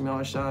Yahweh B'Shem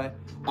Yahushai,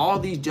 all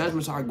these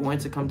judgments are going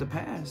to come to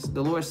pass.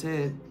 The Lord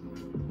said,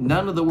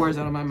 none of the words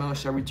out of my mouth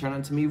shall return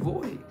unto me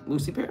void.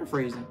 Loosely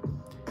paraphrasing.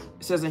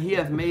 It says, and he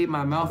hath made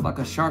my mouth like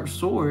a sharp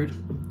sword,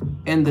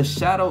 and the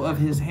shadow of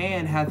his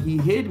hand hath he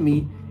hid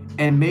me,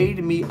 and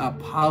made me a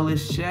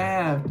polished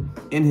shaft.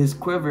 In his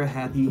quiver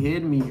hath he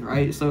hid me,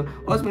 right? So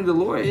ultimately the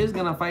Lord is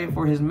going to fight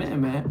for his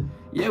men, man.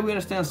 Yeah, we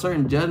understand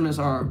certain judgments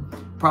are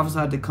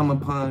prophesied to come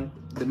upon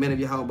the men of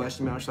Yahweh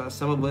B'Shem Yahushai.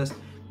 Some of us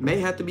may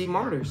have to be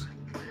martyrs.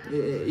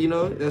 You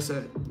know, that's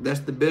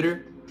the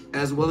bitter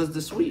as well as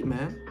the sweet,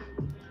 man.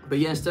 But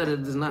yet instead,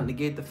 it does not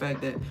negate the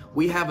fact that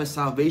we have a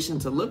salvation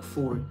to look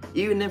for,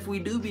 even if we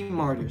do be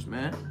martyrs,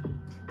 man.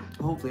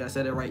 Hopefully I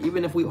said it right.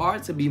 Even if we are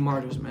to be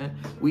martyrs, man,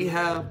 we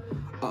have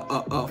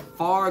a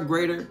far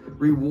greater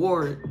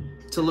reward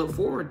to look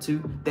forward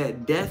to,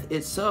 that death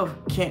itself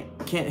can't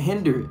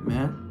hinder it,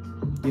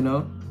 man. You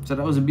know, so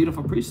that was a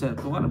beautiful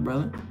precept. What a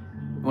brother.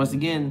 Once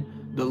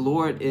again, the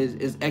Lord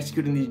is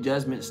executing these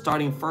judgments,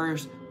 starting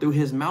first through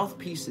his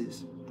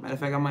mouthpieces. Matter of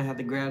fact, I might have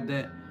to grab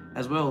that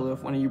as well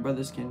if one of you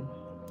brothers can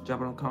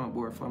drop it on the comment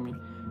board for me.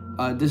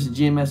 This is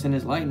GMS in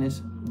his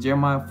likeness,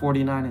 Jeremiah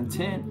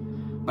 49:10.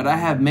 But I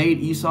have made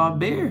Esau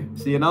bare.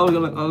 See, and I was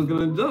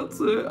gonna jump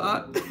to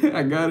it.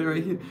 I got it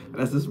right here.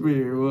 That's the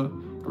spirit. Well,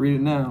 read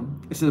it now.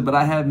 It says, but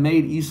I have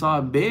made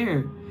Esau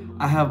bare.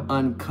 I have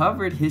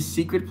uncovered his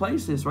secret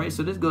places, right?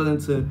 So this goes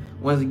into,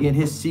 once again,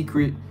 his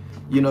secret,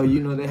 you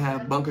know, they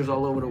have bunkers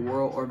all over the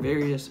world, or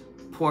various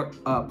parts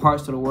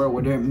of the world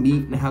where they're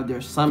meet and have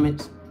their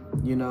summits,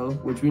 you know,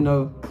 which we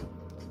know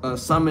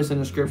summits in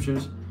the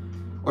scriptures,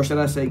 or should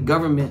I say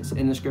governments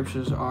in the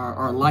scriptures,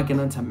 are likened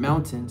unto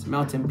mountains,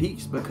 mountain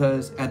peaks,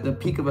 because at the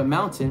peak of a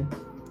mountain,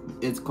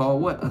 it's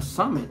called what? A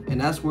summit.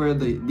 And that's where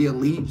the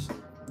elites,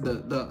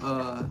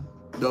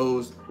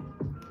 those,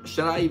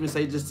 should I even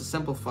say, just to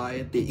simplify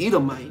it, the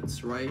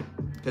Edomites, right?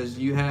 Because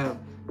you have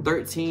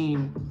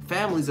 13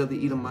 families of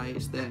the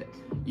Edomites that,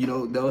 you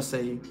know, they'll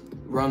say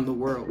run the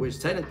world, which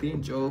technically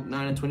Job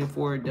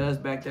 9:24 does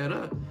back that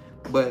up.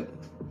 But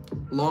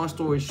long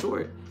story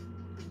short,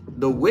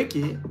 the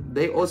wicked,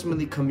 they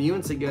ultimately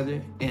commune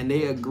together and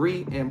they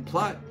agree and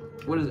plot.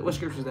 What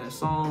scripture is that?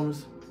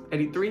 Psalms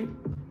 83.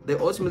 They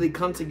ultimately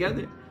come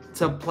together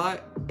to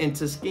plot and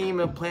to scheme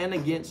and plan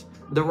against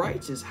the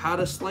righteous, how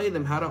to slay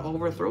them, how to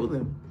overthrow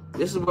them.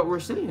 This is what we're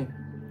seeing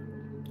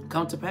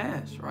come to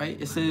pass, right?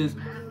 It says,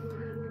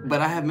 but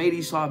I have made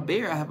Esau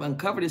bare. I have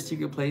uncovered his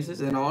secret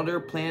places, and all their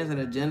plans and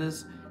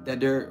agendas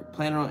that they're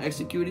planning on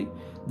executing.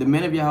 The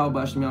men of Yahweh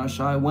B'Shem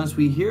Yahushai, once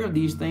we hear of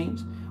these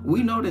things,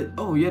 we know that,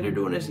 oh yeah, they're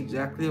doing this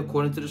exactly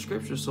according to the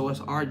scriptures. So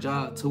it's our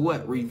job to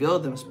what? Reveal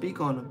them,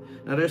 speak on them.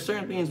 Now there's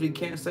certain things we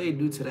can't say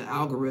due to the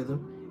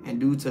algorithm and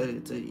due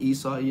to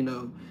Esau, you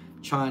know,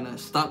 trying to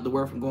stop the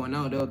word from going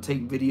out. They'll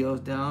take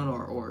videos down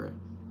or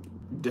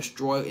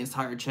destroy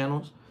entire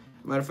channels.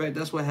 Matter of fact,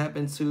 that's what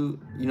happened to,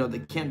 you know, the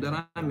camp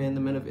that I'm in,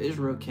 the Men of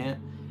Israel camp.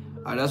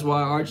 That's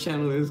why our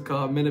channel is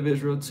called Men of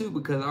Israel too,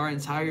 because our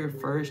entire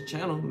first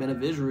channel, Men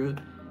of Israel,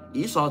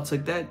 Esau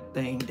took that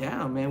thing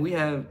down, man. We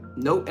have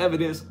no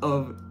evidence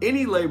of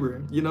any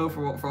labor, you know,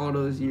 for all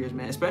those years,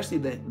 man. Especially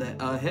the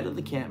head of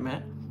the camp,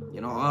 man.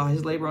 You know, all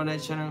his labor on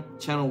that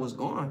channel was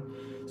gone.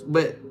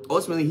 But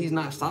ultimately, he's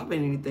not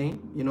stopping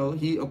anything. You know,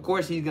 of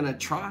course he's gonna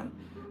try,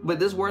 but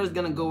this word is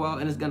gonna go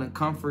out and it's gonna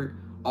comfort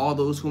all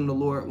those whom the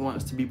Lord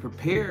wants to be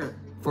prepared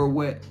for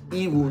what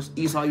evils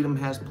Esau Edom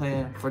has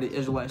planned for the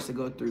Israelites to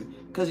go through.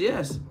 Because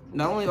yes,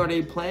 not only are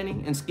they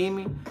planning and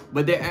scheming,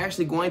 but they're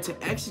actually going to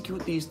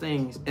execute these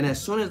things. And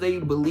as soon as they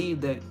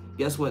believe that,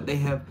 guess what, they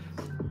have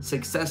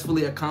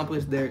successfully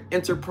accomplished their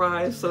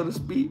enterprise, so to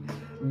speak,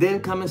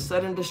 then come in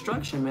sudden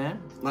destruction,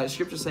 man. Like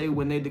scripture say,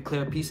 when they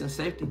declare peace and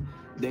safety,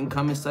 then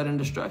come in sudden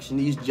destruction.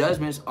 These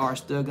judgments are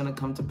still going to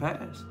come to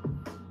pass.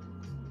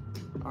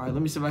 All All right,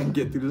 let me see if I can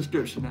get through the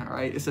scripture now, all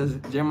right? It says,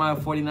 Jeremiah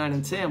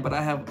 49:10, but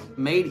I have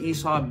made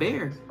Esau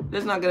bare.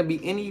 There's not going to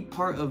be any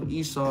part of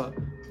Esau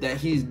that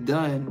he's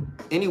done,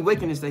 any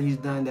wickedness that he's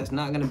done that's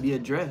not going to be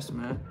addressed,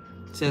 man.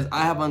 It says,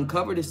 I have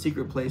uncovered his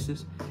secret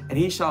places, and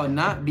he shall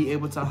not be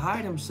able to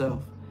hide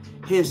himself.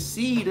 His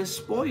seed is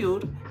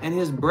spoiled, and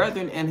his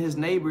brethren and his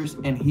neighbors,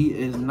 and he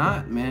is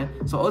not,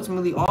 man. So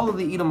ultimately, all of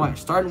the Edomites,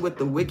 starting with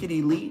the wicked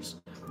elites,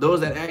 those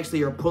that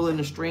actually are pulling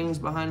the strings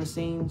behind the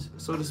scenes,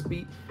 so to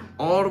speak,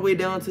 all the way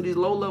down to these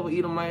low-level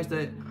Edomites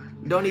that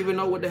don't even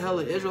know what the hell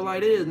an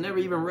Israelite is, never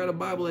even read a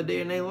Bible a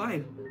day in their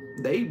life.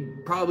 They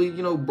probably,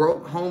 you know,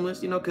 broke,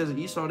 homeless, you know, because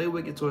Esau, they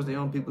wicked towards their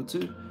own people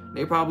too.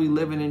 They probably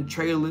living in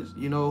trailers,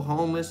 you know,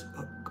 homeless,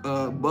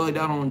 bugged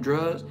out on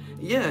drugs.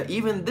 Yeah,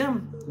 even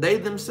them, they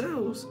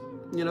themselves,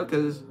 you know,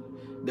 because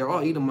they're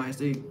all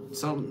Edomites.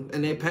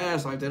 In their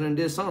past life, they done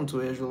did something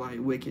to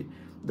Israelite wicked.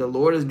 The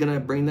Lord is going to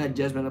bring that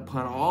judgment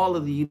upon all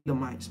of the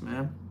Edomites,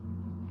 man.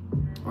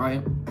 All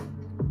right.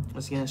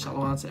 Once again,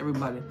 shalom to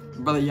everybody.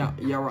 Brother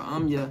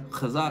Yaramya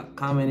Khazak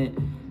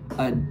commented,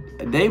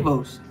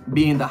 Davos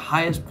being the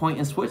highest point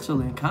in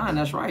Switzerland. Khan,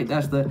 that's right.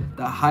 That's the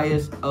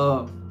highest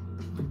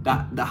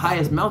the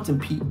highest mountain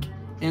peak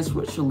in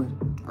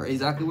Switzerland, or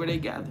exactly where they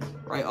gather.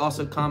 Right.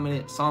 Also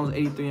commented Psalms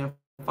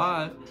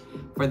 83:5,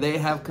 for they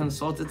have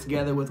consulted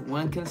together with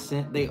one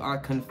consent, they are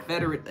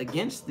confederate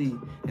against thee.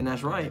 And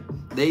that's right.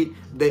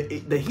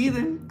 The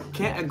heathen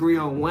can't agree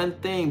on one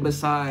thing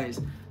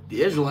besides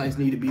the Israelites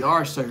need to be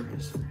our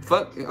servants.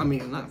 Fuck, I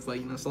mean, not fuck,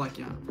 you know, it's like,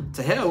 y'all,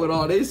 to hell with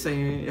all they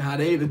saying, how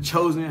they the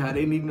chosen, how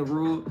they need to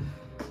rule.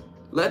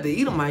 Let the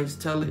Edomites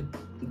tell it.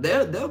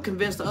 They'll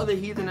convince the other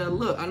heathen that,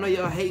 look, I know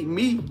y'all hate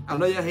me, I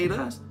know y'all hate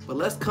us, but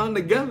let's come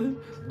together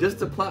just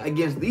to plot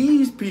against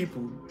these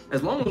people.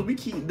 As long as we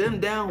keep them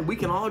down, we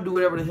can all do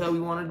whatever the hell we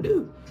want to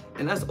do.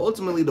 And that's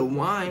ultimately the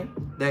wine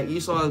that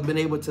Esau has been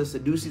able to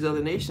seduce these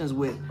other nations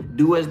with.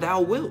 Do as thou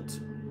wilt.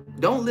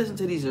 Don't listen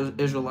to these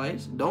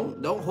Israelites.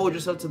 Don't hold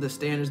yourself to the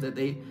standards that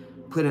they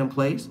put in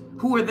place.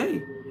 Who are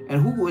they?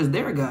 And who is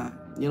their God?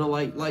 You know,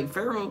 like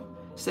Pharaoh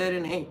said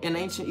in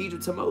ancient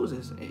Egypt to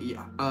Moses,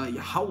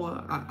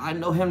 Yahweh, I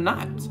know him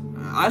not.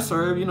 I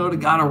serve, you know, the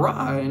God of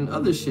Ra and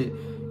other shit.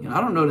 You know, I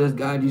don't know this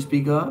God you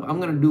speak of. I'm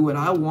going to do what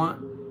I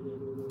want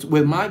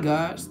with my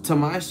gods, to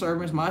my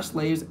servants, my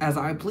slaves, as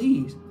I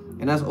please.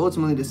 And that's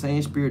ultimately the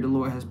same spirit the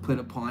Lord has put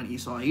upon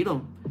Esau,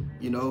 Edom.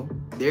 You know,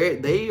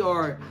 they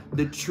are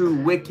the true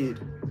wicked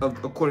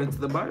according to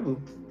the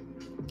Bible.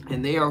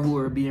 And they are who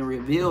are being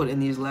revealed in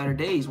these latter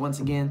days. Once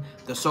again,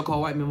 the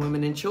so-called white men,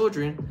 women, and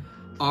children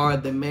are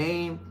the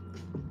main,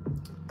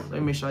 let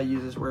me make sure I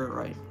use this word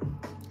right,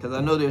 because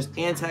I know there's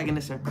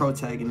antagonists and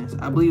protagonists.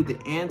 I believe the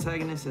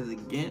antagonist is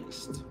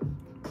against,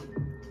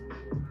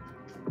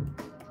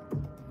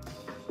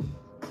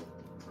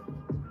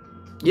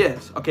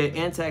 yes, okay,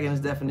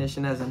 antagonist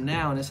definition as a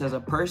noun, it says a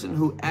person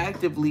who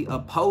actively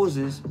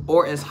opposes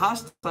or is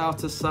hostile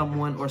to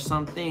someone or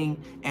something,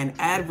 an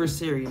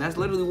adversary. And that's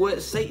literally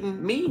what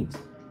Satan means.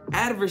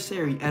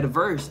 Adversary,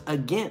 adverse,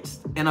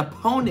 against, an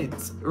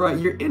opponent, right?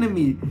 Your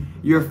enemy,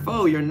 your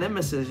foe, your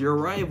nemesis, your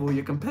rival,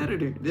 your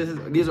competitor.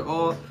 These are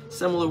all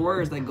similar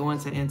words that go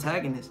into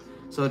antagonist.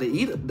 So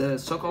the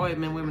so-called white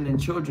men, women, and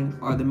children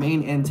are the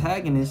main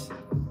antagonists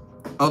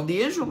of the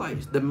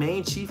Israelites, the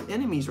main chief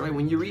enemies, right?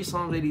 When you read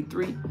Psalms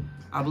 83,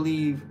 I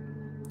believe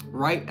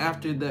right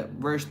after that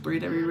verse 3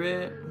 that we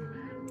read,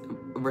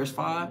 verse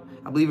 5,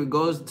 I believe it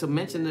goes to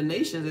mention the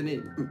nations, and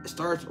it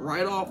starts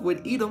right off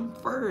with Edom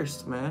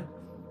first, man.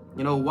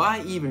 You know,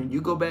 why even?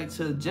 You go back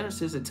to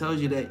Genesis, it tells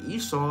you that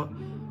Esau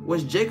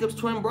was Jacob's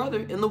twin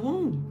brother in the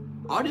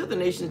womb. All the other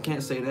nations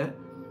can't say that.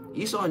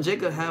 Esau and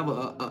Jacob have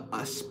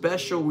a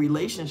special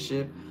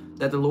relationship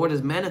that the Lord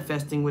is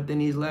manifesting within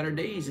these latter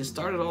days. It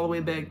started all the way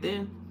back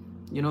then,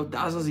 you know,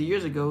 thousands of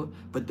years ago.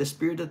 But the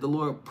spirit that the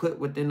Lord put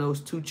within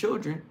those two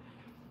children,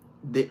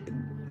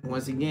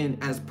 once again,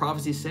 as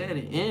prophecy said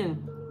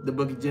in the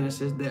book of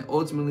Genesis, that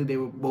ultimately they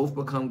would both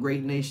become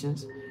great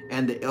nations,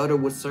 and the elder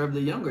would serve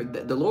the younger.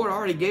 The Lord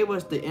already gave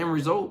us the end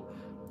result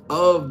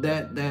of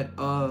that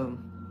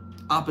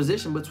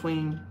opposition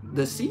between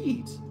the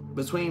seeds,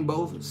 between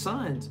both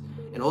sons.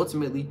 And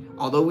ultimately,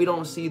 although we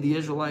don't see the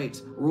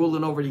Israelites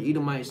ruling over the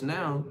Edomites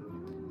now,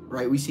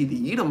 right? We see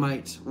the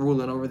Edomites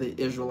ruling over the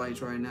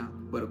Israelites right now.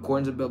 But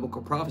according to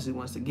biblical prophecy,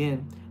 once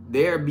again,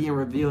 they're being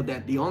revealed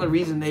that the only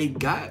reason they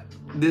got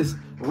this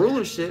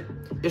rulership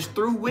is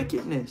through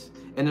wickedness.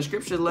 And the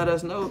scriptures let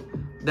us know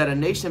that a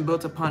nation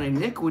built upon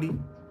iniquity,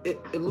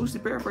 it loosely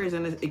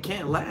paraphrasing, it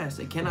can't last.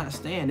 It cannot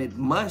stand. It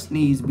must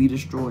needs be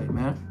destroyed,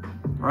 man.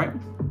 Right?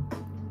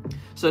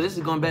 So this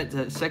is going back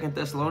to 2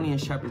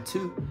 Thessalonians chapter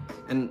 2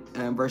 and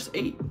verse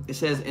 8. It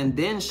says, and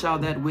then shall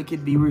that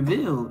wicked be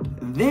revealed.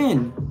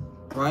 Then,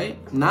 right?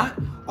 Not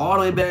all the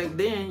way back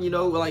then, you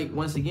know, like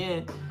once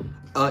again,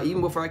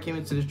 even before I came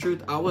into the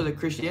truth, I was a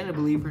Christianity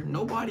believer.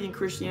 Nobody in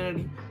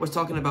Christianity was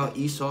talking about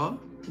Esau.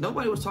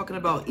 Nobody was talking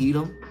about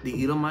Edom,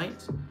 the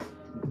Edomites.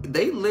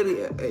 They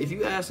literally, if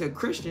you ask a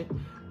Christian,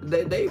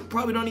 they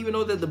probably don't even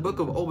know that the book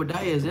of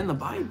Obadiah is in the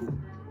Bible.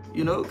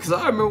 You know, because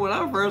I remember when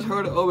I first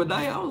heard of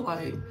Obadiah, I was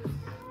like,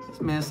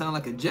 this man sound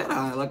like a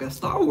Jedi, like a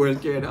Star Wars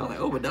character. I was like,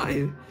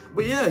 Obadiah.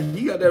 But yeah,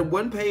 he got that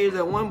one page,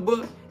 that one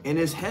book, and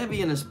it's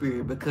heavy in the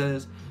spirit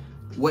because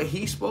what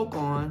he spoke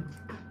on,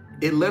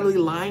 it literally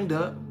lined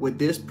up with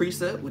this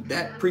precept, with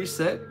that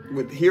precept,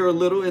 with here a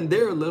little and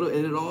there a little,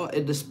 and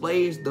it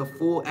displays the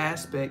full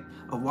aspect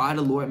of why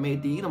the Lord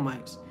made the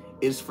Edomites.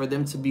 It's for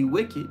them to be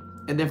wicked,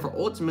 and then for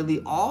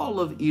ultimately all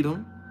of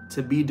Edom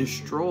to be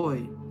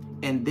destroyed.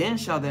 And then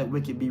shall that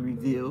wicked be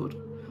revealed,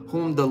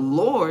 whom the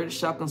Lord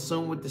shall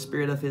consume with the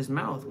spirit of his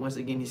mouth. Once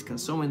again, he's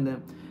consuming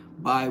them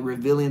by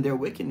revealing their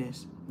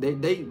wickedness.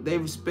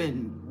 They've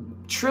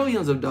spent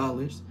trillions of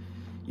dollars,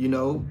 you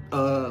know,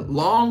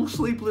 long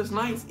sleepless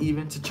nights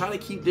even, to try to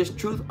keep this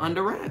truth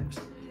under wraps.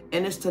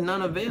 And it's to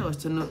none avail.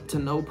 It's to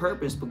no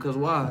purpose. Because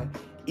why?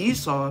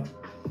 Esau,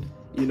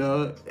 you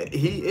know,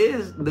 he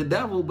is the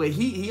devil, but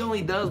he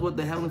only does what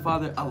the Heavenly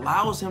Father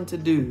allows him to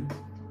do.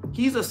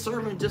 He's a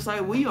servant just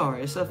like we are,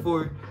 except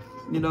for,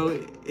 you know,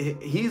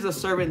 he's a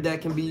servant that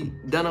can be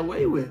done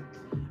away with.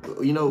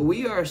 You know,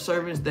 we are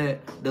servants that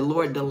the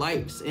Lord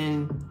delights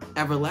in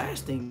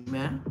everlasting,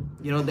 man.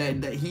 You know,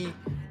 that he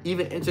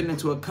even entered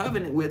into a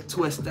covenant with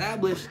to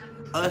establish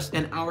us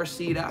and our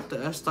seed after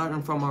us,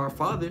 starting from our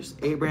fathers,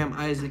 Abraham,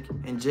 Isaac,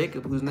 and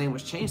Jacob, whose name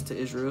was changed to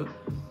Israel,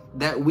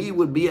 that we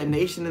would be a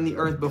nation in the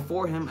earth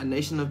before him, a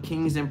nation of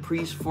kings and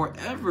priests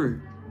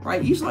forever.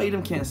 Right? Esau,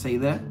 Edom can't say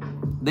that.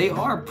 They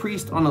are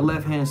priests on the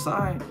left-hand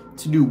side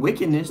to do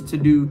wickedness, to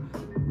do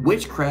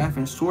witchcraft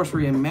and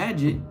sorcery and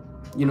magic,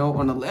 you know,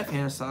 on the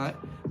left-hand side,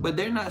 but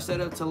they're not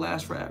set up to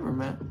last forever,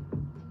 man.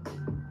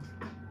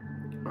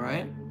 All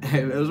right?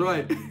 That's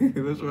right.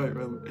 That's right,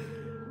 brother.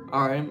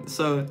 All right,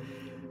 so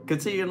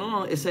continuing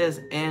on, it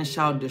says, and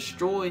shall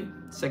destroy,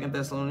 2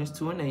 Thessalonians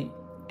 2:8,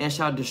 and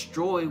shall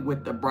destroy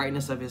with the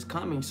brightness of his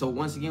coming. So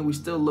once again, we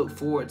still look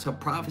forward to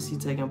prophecy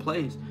taking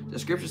place. The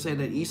scriptures say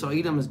that Esau,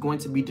 Edom is going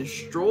to be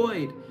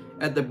destroyed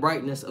at the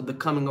brightness of the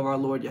coming of our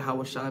Lord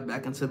Yahushua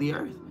back into the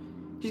earth.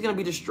 He's going to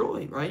be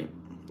destroyed, right?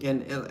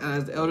 And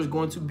as the elders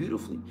going to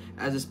beautifully,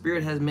 as the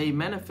Spirit has made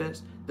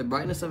manifest, the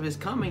brightness of his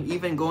coming,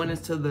 even going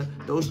into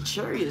those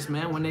chariots,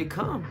 man, when they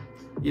come.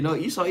 You know,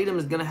 Esau, Edom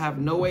is going to have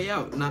no way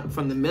out, not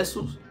from the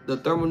missiles, the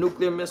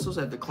thermonuclear missiles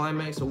at the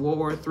climax of World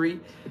War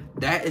III.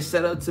 That is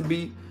set up to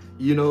be,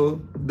 you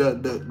know,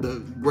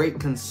 the great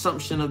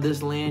consumption of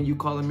this land you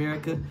call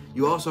America.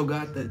 You also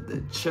got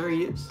the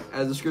chariots,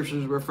 as the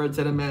scriptures refer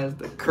to them as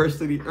the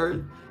curse of the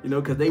earth, you know,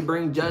 because they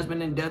bring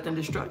judgment and death and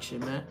destruction,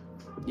 man.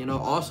 You know,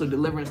 also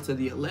deliverance to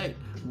the elect,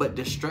 but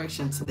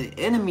destruction to the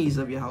enemies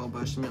of Yahweh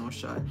B'Shem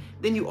Yahushua.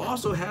 Then you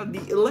also have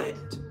the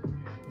elect,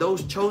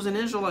 those chosen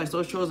Israelites,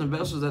 those chosen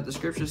vessels that the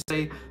scriptures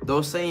say,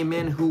 those same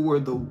men who were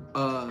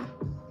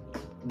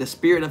the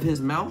spirit of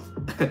his mouth,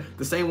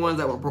 the same ones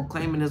that were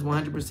proclaiming his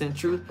 100%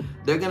 truth.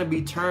 They're going to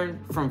be turned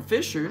from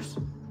fishers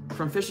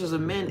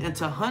of men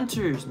into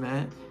hunters,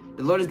 man.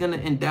 The Lord is going to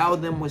endow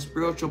them with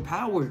spiritual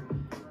power,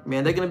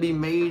 man. They're going to be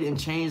made and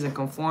changed and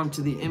conformed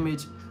to the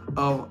image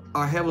of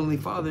our Heavenly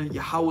Father,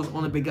 Yahweh's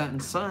only begotten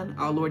Son,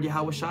 our Lord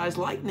Yahushai's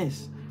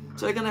likeness.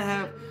 So they're going to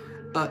have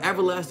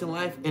everlasting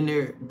life in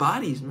their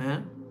bodies,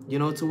 man. You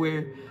know, to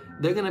where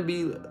they're going to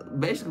be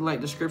basically,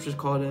 like the scriptures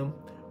call them,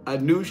 a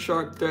new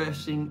sharp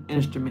threshing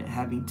instrument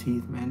having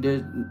teeth, man.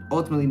 There's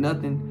ultimately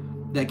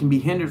nothing that can be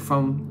hindered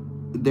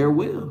from their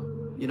will,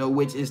 you know,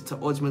 which is to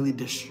ultimately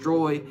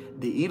destroy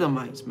the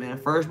Edomites, man.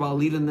 First, by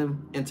leading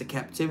them into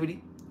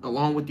captivity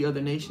along with the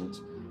other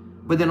nations.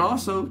 But then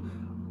also,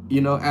 you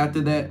know,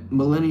 after that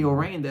millennial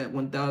reign, that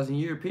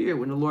 1,000-year period,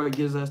 when the Lord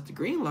gives us the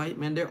green light,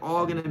 man, they're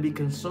all going to be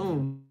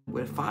consumed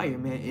with fire,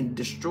 man, and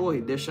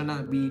destroyed. There shall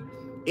not be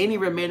any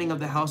remaining of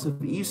the house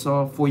of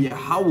Esau, for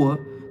Yahweh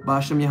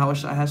B'Shem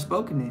Yahushua has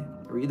spoken it.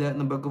 Read that in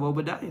the book of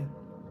Obadiah.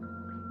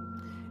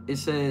 It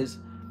says,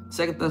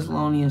 2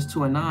 Thessalonians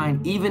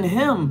 2:9, even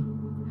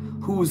him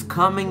whose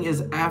coming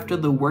is after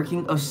the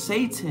working of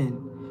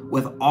Satan,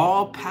 with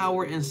all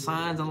power and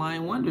signs and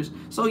lying wonders.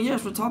 So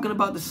yes, we're talking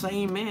about the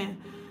same man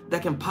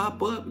that can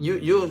pop up.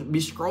 You'll be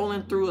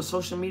scrolling through a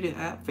social media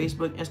app,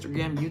 Facebook,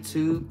 Instagram,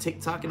 YouTube,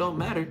 TikTok, it don't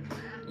matter.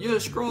 You'll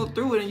scroll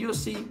through it and you'll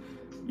see,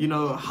 you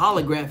know,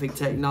 holographic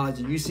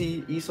technology. You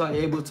see Esau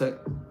able to,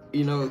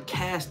 you know,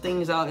 cast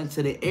things out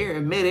into the air,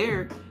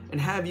 midair, and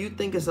have you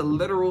think it's a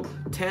literal,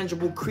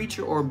 tangible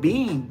creature or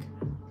being,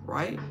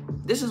 right?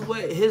 This is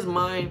what his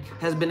mind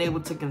has been able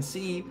to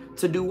conceive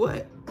to do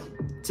what?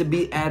 To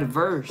be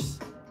adverse.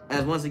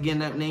 As once again,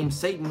 that name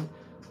Satan,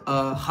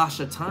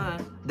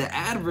 Hashatan, the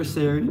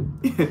adversary,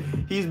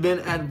 he's been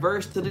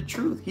adverse to the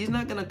truth. He's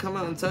not gonna come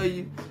out and tell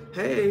you,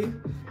 hey,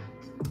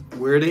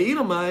 we're the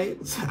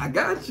Edomites, I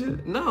got you.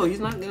 No, he's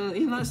not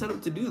set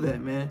up to do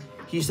that, man.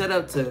 He's set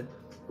up to,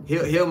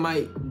 he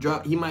might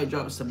drop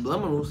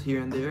subliminals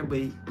here and there, but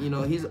you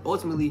know, he's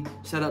ultimately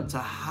set up to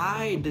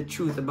hide the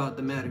truth about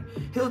the matter.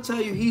 He'll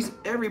tell you he's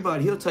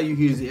everybody. He'll tell you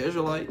he's the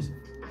Israelites.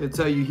 He'll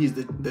tell you he's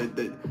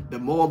the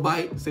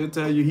Moabites. He'll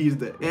tell you he's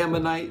the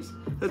Ammonites.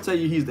 He'll tell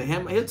you he's the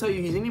Hamites. He'll tell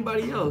you he's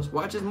anybody else.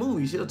 Watch his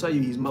movies. He'll tell you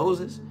he's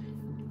Moses,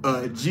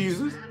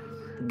 Jesus,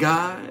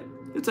 God,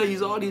 He'll tell you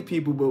he's all these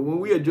people. But when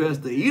we address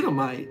the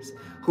Edomites,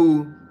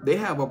 who they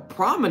have a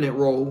prominent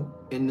role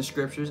in the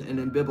scriptures and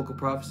in biblical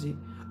prophecy,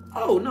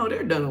 oh no,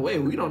 they're done away.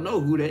 We don't know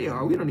who they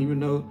are. We don't even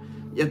know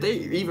if they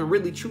even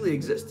really truly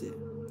existed.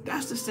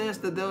 That's the stance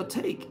that they'll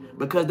take,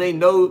 because they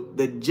know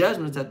the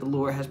judgments that the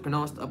Lord has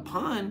pronounced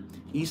upon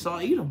Esau,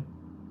 Edom,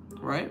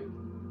 right?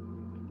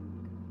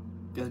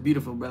 That's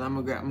beautiful, brother.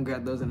 I'm gonna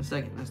grab those in a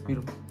second. That's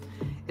beautiful.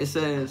 It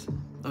says,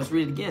 let's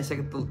read it again.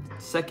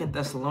 Second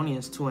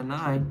Thessalonians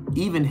 2:9.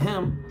 Even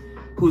him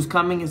whose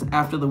coming is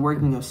after the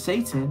working of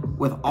Satan,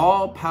 with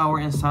all power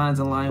and signs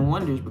and lying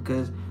wonders,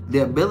 because the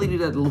ability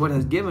that the Lord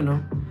has given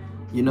him,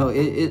 you know,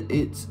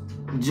 it's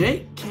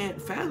Jake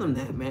can't fathom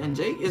that, man.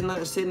 Jake is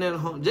not sitting at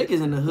home. Jake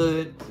is in the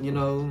hood, you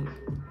know,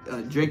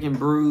 drinking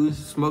brews,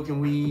 smoking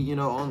weed, you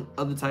know, on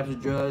other types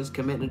of drugs,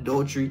 committing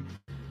adultery,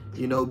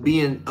 you know,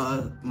 being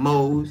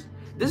moles.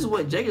 This is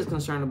what Jake is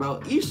concerned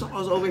about. Esau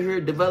is over here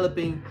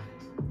developing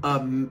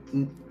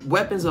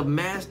weapons of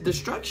mass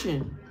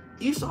destruction.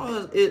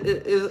 Esau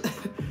is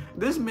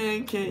this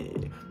man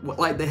can,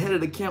 like the head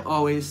of the camp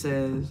always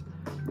says,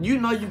 you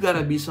know you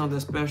gotta be something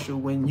special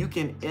when you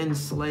can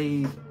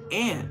enslave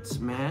ants,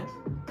 man.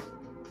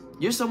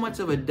 You're so much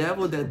of a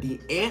devil that the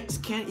ants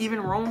can't even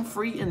roam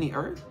free in the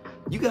earth.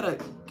 You gotta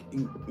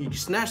you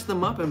snatch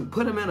them up and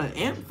put them in an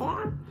ant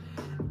farm.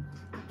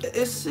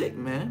 It's sick,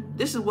 man.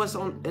 This is what's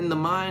in the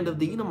mind of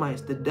the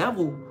Edomites. The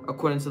devil,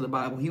 according to the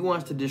Bible, he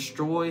wants to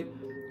destroy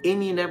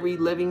any and every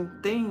living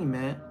thing,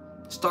 man.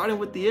 Starting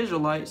with the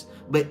Israelites,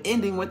 but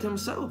ending with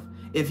himself.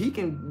 If he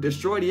can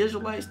destroy the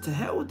Israelites, to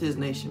hell with his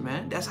nation,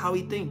 man. That's how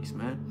he thinks,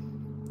 man.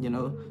 You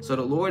know, so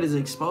the Lord is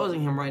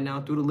exposing him right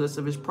now through the list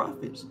of his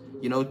prophets.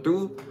 You know,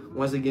 through,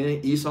 once again,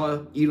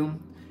 Esau,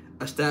 Edom,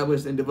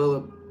 established and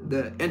developed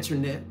the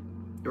internet,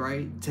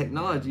 right?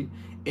 Technology.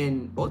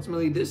 And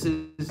ultimately, this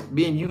is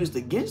being used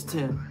against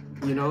him.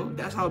 You know,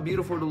 that's how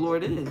beautiful the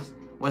Lord is.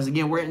 Once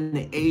again, we're in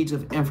the age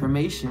of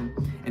information.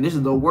 And this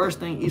is the worst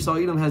thing Esau,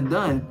 Edom has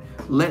done,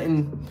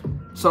 letting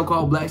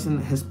so-called blacks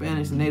and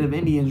Hispanics and Native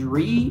Indians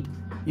read.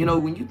 You know,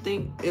 when you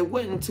think it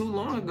wasn't too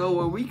long ago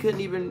where we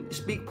couldn't even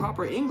speak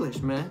proper English,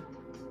 man.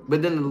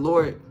 But then the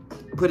Lord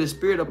put his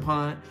spirit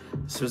upon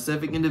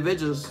specific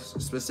individuals,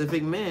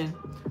 specific men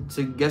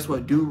to, guess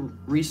what, do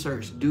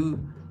research, do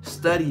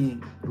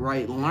studying,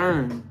 right,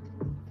 learn.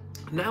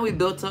 Now we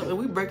built up and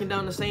we breaking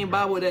down the same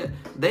Bible that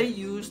they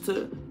used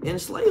to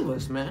enslave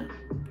us, man.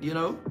 You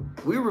know,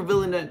 we're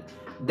revealing that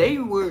they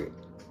were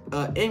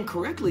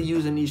incorrectly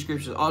using these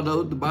scriptures,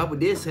 although the Bible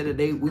did say that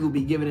we will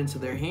be given into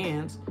their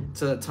hands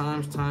to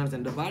times,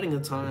 and dividing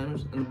of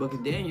times in the book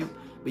of Daniel.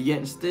 But yet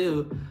and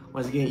still,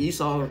 once again,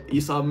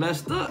 Esau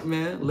messed up,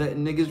 man,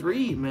 letting niggas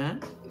read,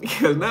 man.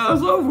 Because now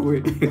it's over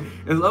with.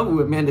 It's over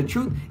with, man. The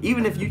truth,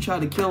 even if you try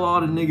to kill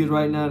all the niggas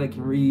right now that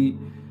can read,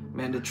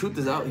 man, the truth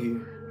is out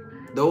here.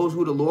 Those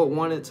who the Lord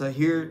wanted to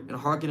hear and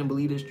hearken and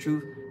believe this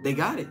truth, they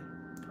got it.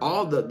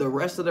 All the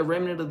rest of the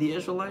remnant of the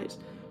Israelites,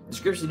 the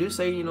scriptures do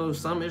say, you know,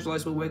 some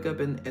Israelites will wake up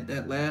at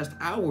that last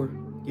hour,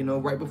 you know,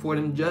 right before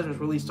them judgments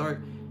really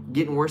start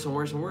getting worse and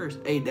worse and worse.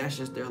 Hey, that's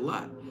just their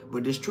lot.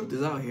 But this truth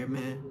is out here,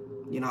 man.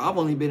 You know, I've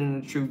only been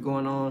in the truth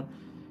going on,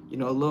 you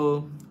know, a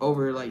little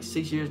over like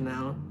 6 years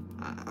now.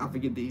 I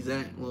forget the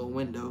exact little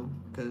window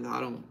because I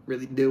don't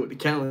really deal with the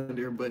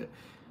calendar. But,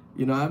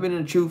 you know, I've been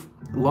in the truth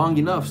long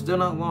enough. Still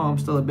not long. I'm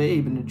still a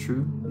babe in the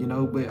truth, you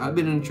know. But I've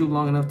been in the truth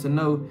long enough to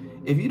know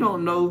if you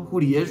don't know who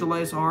the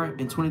Israelites are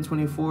in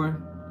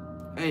 2024,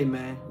 hey,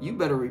 man, you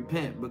better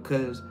repent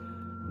because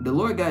the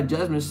Lord got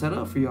judgment set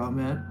up for y'all,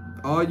 man.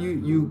 All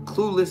you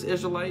clueless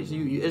Israelites,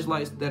 you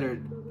Israelites that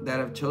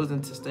have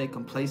chosen to stay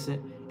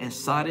complacent and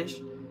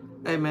sottish,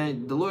 hey,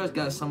 man, the Lord's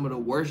got some of the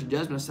worst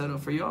judgment set up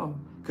for y'all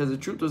because the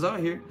truth was out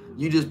here.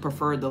 You just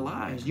preferred the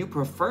lies. You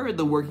preferred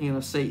the working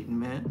of Satan,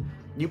 man.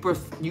 You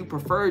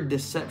preferred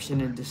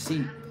deception and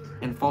deceit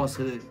and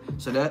falsehood.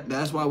 So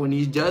that's why when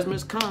these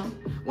judgments come,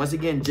 once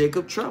again,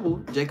 Jacob's trouble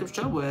Jacob's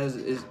trouble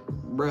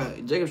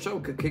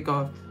could kick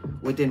off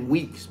within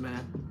weeks,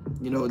 man.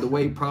 You know, the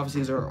way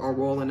prophecies are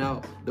rolling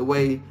out, the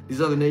way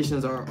these other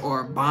nations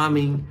are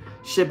bombing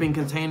shipping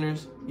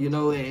containers, you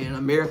know, and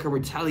America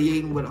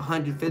retaliating with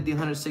 150,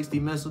 160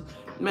 missiles.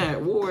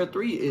 Man, World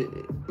War III,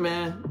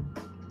 man,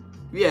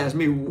 if you ask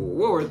me,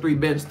 World War III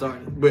been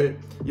started. But,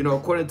 you know,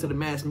 according to the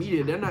mass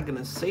media, they're not going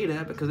to say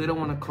that because they don't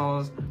want to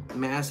cause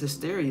mass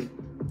hysteria.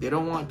 They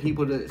don't want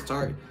people to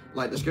start,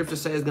 like the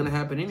scriptures say is going to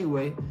happen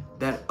anyway,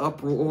 that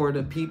uproar of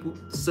the people,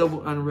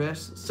 civil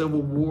unrest,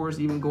 civil wars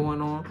even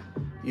going on,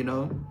 you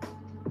know.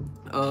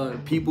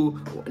 People,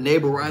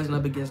 neighbor rising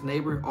up against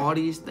neighbor, all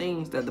these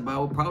things that the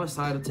Bible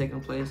prophesied are taking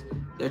place,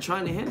 they're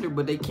trying to hinder,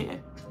 but they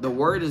can't. The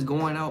word is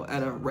going out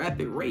at a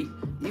rapid rate.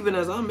 Even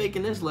as I'm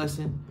making this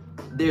lesson,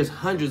 there's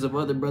hundreds of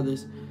other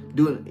brothers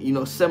doing, you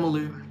know,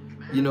 similar,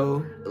 you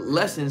know,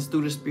 lessons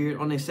through the Spirit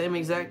on the same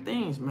exact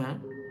things,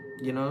 man.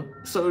 You know,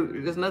 so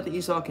there's nothing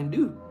Esau can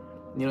do.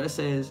 You know, it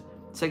says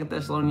 2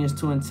 Thessalonians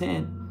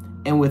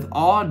 2:10, and with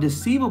all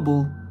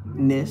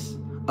deceivableness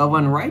of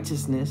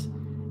unrighteousness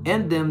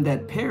in them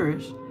that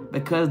perish,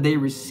 because they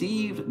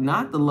received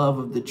not the love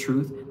of the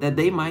truth, that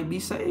they might be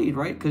saved,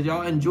 right? Because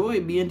y'all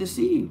enjoy being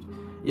deceived.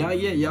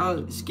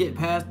 Y'all skip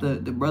past the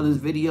brothers'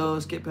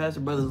 videos, skip past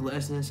the brothers'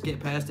 lessons, skip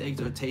past the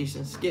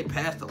exhortations, skip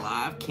past the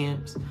live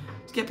camps,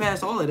 skip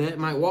past all of that.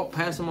 Might walk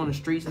past them on the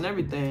streets and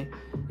everything,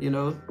 you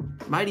know.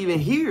 Might even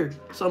hear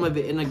some of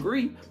it and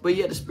agree, but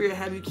yet the Spirit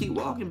have you keep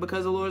walking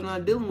because the Lord's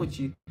not dealing with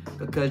you,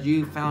 because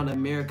you found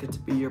America to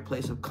be your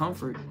place of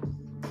comfort.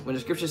 When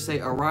the scriptures say,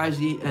 arise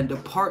ye and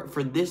depart,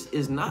 for this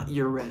is not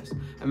your rest.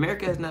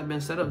 America has not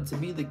been set up to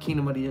be the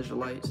kingdom of the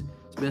Israelites.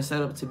 It's been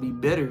set up to be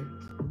bitter,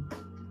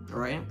 all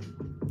right?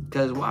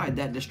 Because why?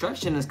 That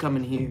destruction is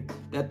coming here.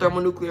 That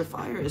thermonuclear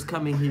fire is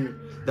coming here.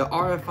 The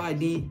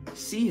RFID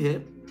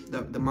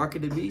CHIP, the mark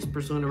of the beast,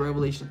 pursuant to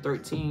Revelation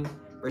 13,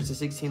 verses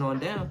 16 on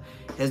down,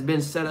 has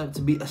been set up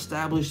to be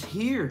established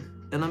here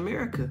in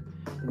America,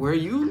 where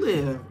you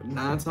live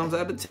 9 times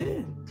out of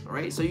 10, all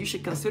right? So you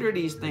should consider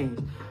these things.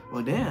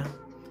 Well, damn,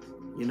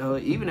 you know,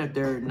 even if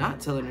they're not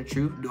telling the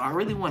truth, do I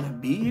really want to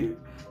be here?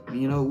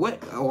 You know,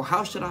 what, or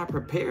how should I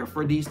prepare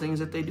for these things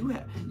that they do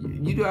have?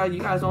 You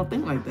guys don't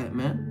think like that,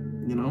 man.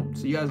 You know,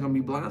 so you guys are going to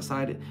be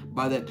blindsided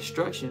by that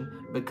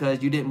destruction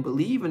because you didn't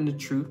believe in the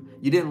truth.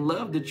 You didn't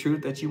love the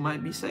truth that you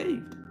might be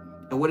saved.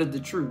 And what is the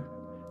truth?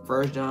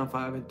 1 John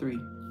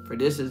 5:3. For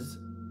this is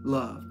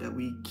love, that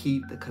we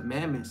keep the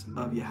commandments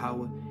of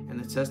Yahweh and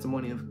the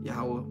testimony of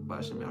Yahweh by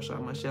Hashem Yahshua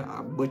Mashiach.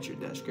 I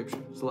butchered that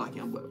scripture. It's like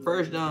him, but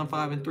 1 John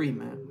 5:3,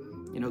 man.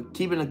 You know,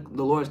 keeping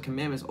the Lord's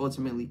commandments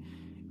ultimately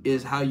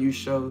is how you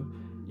show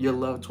your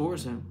love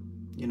towards him,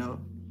 you know.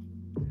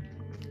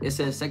 It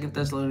says 2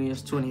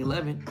 Thessalonians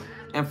 2:11,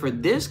 and for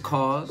this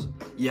cause,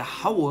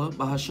 Yahweh,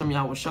 Bahashem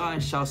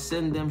Yahushai, shall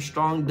send them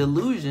strong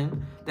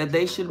delusion that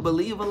they should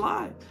believe a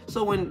lie.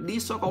 So when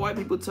these so-called white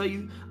people tell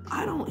you,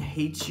 I don't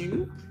hate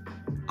you,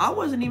 I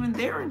wasn't even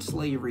there in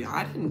slavery,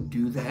 I didn't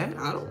do that,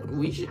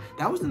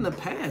 that was in the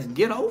past,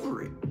 get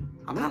over it.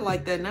 I'm not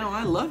like that now,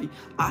 I love you.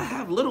 I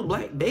have little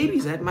black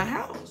babies at my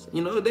house.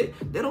 You know, they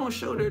don't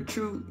show their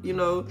true, you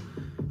know,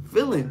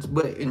 feelings.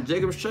 But in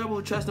Jacob's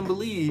Trouble, trust and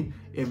believe,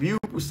 if you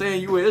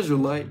saying you an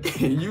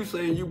Israelite and you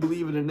saying you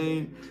believe in the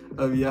name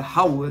of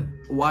Yahweh,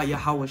 why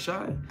Yahweh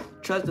Shai,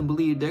 trust and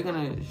believe they're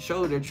gonna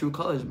show their true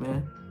colors,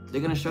 man.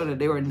 They're gonna show that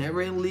they were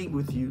never in league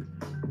with you.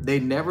 They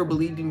never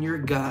believed in your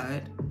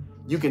God.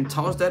 You can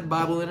toss that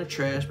Bible in the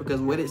trash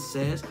because what it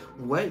says,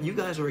 what, you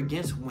guys are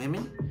against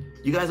women?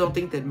 You guys don't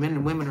think that men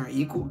and women are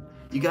equal?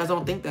 You guys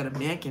don't think that a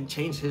man can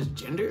change his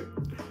gender?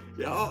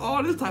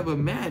 All this type of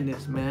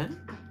madness, man.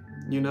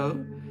 You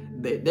know,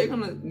 they're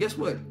gonna, guess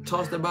what?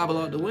 Toss the Bible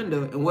out the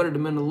window, and what are the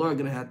men of the Lord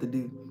gonna have to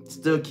do?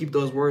 Still keep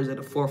those words at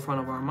the forefront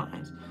of our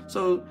minds.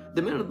 So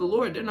the men of the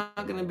Lord, they're not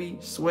gonna be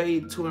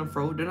swayed to and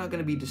fro. They're not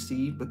gonna be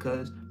deceived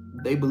because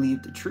they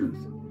believe the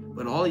truth.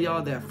 But all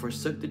y'all that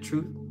forsook the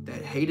truth,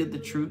 that hated the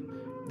truth,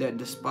 that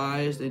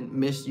despised and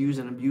misused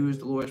and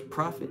abused the Lord's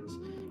prophets,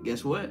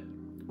 guess what?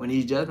 When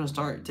these judgments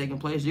start taking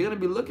place, you're going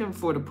to be looking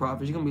for the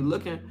prophets. You're going to be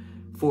looking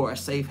for a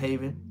safe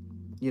haven,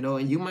 you know,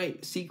 and you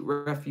might seek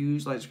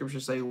refuge, like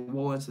scriptures say,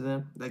 woe unto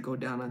them that go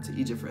down unto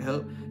Egypt for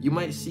help. You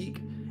might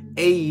seek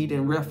aid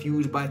and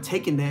refuge by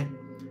taking that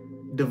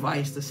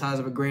device the size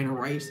of a grain of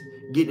rice,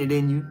 getting it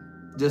in you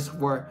just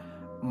for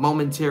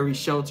momentary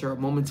shelter or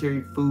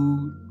momentary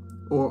food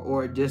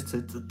or just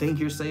to think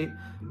you're safe.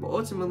 But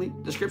ultimately,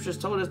 the scriptures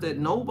told us that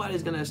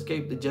nobody's going to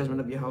escape the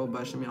judgment of Yahweh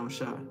by Shem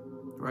Yahushua,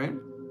 right?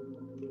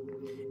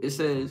 It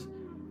says,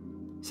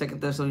 2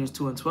 Thessalonians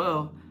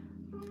 2:12,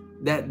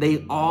 that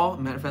they all,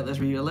 matter of fact, let's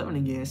read 11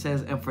 again. It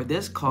says, and for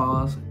this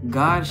cause,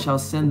 God shall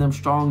send them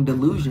strong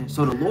delusion.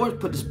 So the Lord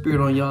put the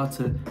spirit on y'all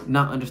to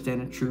not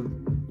understand the truth.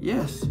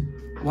 Yes.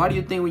 Why do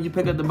you think when you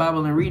pick up the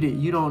Bible and read it,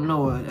 you don't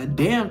know a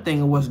damn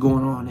thing of what's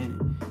going on in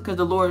it? Because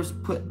the Lord's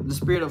put the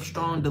spirit of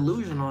strong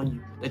delusion on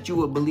you, that you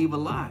would believe a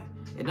lie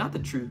and not the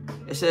truth.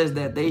 It says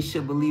that they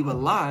should believe a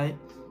lie,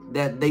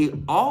 that they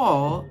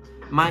all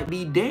might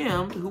be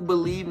damned who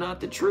believe not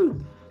the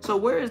truth. So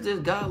where is this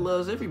God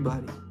loves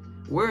everybody?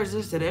 Where is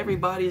this that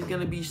everybody is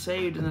going to be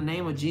saved in the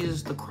name of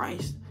Jesus the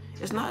Christ?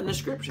 It's not in the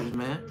scriptures,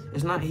 man.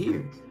 It's not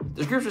here.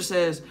 The scripture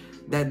says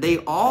that they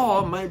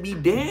all might be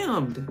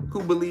damned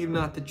who believe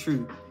not the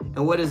truth.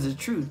 And what is the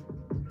truth?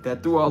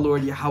 That through our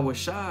Lord Yahweh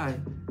Shai,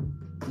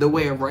 the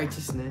way of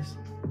righteousness,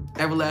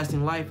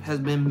 everlasting life has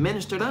been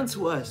ministered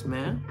unto us,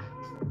 man.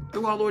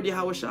 Through our Lord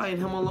Yahweh Shai and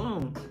him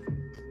alone.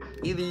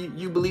 Either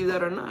you believe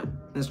that or not.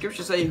 And the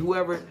scriptures say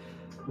whoever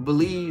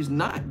believes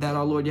not that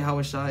our Lord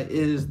Yahweh Shai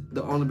is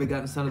the only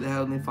begotten Son of the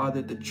Heavenly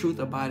Father, the truth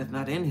abideth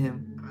not in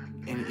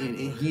him. And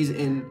he's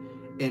in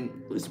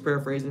let's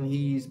paraphrasing,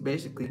 he's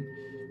basically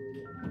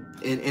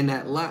in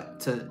that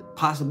lot to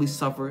possibly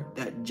suffer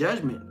that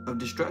judgment of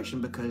destruction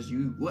because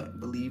you,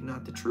 what? Believe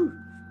not the truth.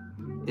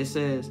 It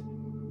says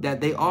that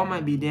they all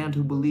might be damned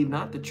who believe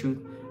not the truth,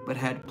 but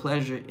had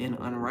pleasure in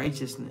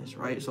unrighteousness,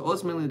 right? So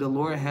ultimately, the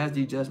Lord has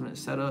these judgments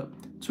set up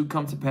to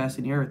come to pass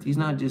in the earth. He's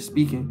not just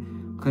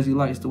speaking because he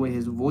likes the way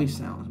his voice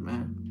sounds,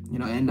 man. You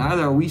know, and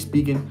neither are we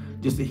speaking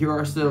just to hear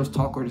ourselves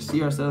talk or to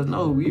see ourselves.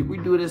 No, we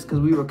do this because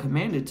we were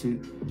commanded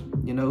to.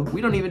 You know,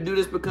 we don't even do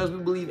this because we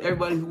believe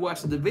everybody who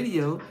watches the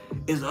video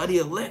is of the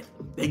elect.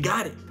 They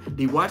got it.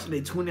 They watch it,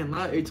 they tune in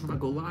live. Every time I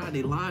go live,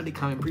 they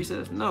comment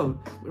precepts. No,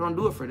 we don't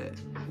do it for that.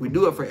 We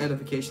do it for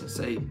edification's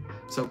sake.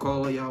 So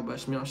call y'all by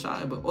Shemiel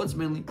Shai, but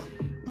ultimately,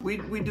 we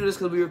do this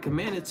because we were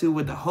commanded to,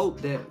 with the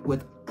hope that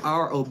with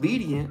our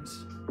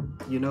obedience,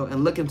 you know,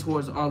 and looking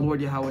towards our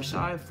Lord Yahweh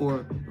Shai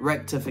for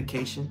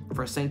rectification,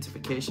 for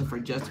sanctification, for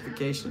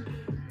justification,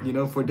 you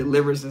know, for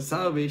deliverance and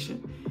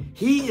salvation,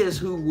 he is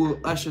who will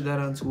usher that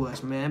unto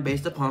us, man,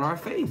 based upon our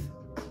faith.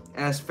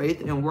 As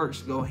faith and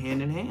works go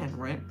hand in hand,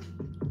 right?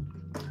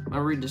 I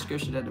read the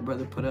scripture that the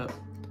brother put up.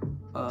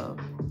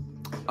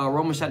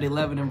 Romans chapter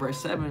 11 and verse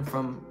 7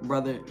 from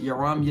brother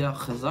Yeramya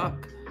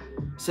Chazak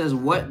says,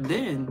 "What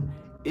then?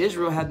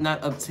 Israel hath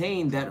not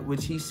obtained that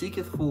which he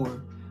seeketh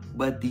for,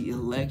 but the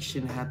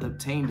election hath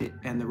obtained it,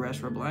 and the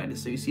rest were blinded."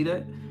 So you see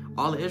that?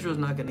 All of Israel's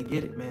not going to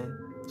get it,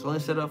 man. It's only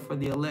set up for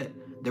the elect.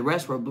 The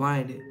rest were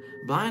blinded.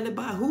 Blinded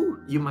by who,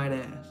 you might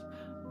ask?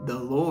 The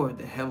Lord,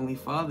 the Heavenly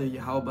Father,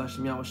 Yahweh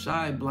Shemiel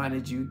Shai,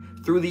 blinded you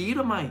through the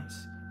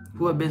Edomites,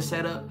 who have been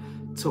set up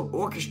to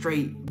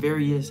orchestrate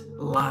various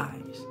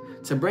lies,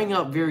 to bring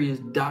up various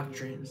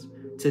doctrines,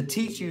 to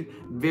teach you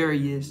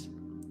various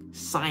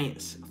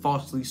science,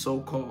 falsely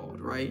so-called,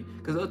 right?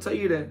 Because they'll tell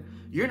you that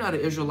you're not an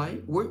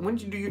Israelite. When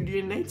did you do your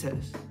DNA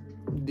test?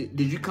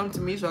 Did you come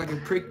to me so I can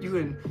prick you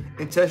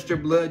and test your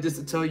blood just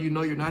to tell you,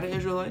 no, you're not an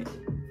Israelite?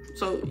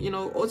 So, you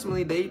know,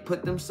 ultimately they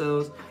put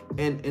themselves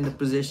in the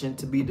position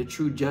to be the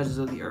true judges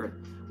of the earth.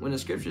 When the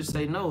scriptures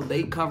say no,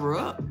 they cover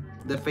up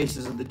the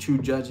faces of the true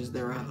judges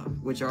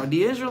thereof, which are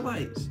the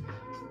Israelites,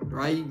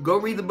 right? Go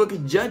read the book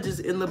of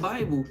Judges in the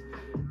Bible.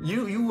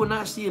 You will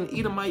not see an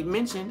Edomite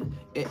mentioned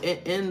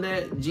in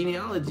that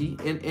genealogy,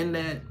 in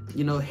that,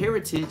 you know,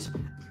 heritage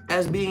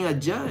as being a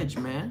judge,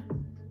 man.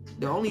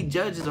 The only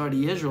judges are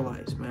the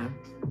Israelites, man.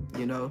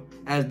 You know,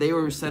 as they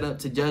were set up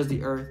to judge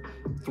the earth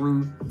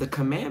through the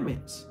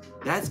commandments.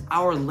 That's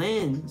our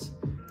lens.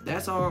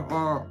 That's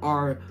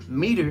our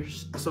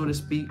meters, so to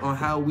speak, on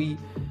how we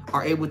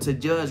are able to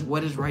judge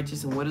what is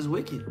righteous and what is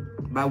wicked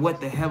by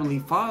what the Heavenly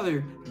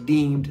Father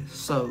deemed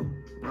so,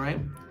 right?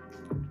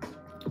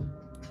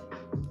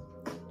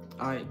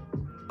 All right.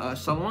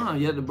 Shalom.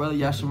 Yeah, the brother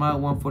Yashima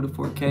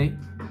 144K.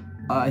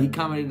 He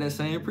commented that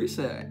same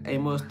precept,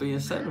 Amos 3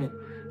 and 7.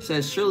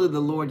 Says, "Surely the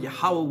Lord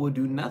Yahweh will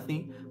do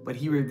nothing, but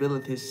he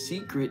revealeth his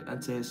secret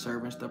unto his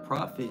servants, the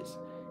prophets."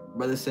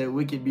 Brother said,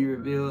 wicked be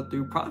revealed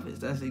through prophets.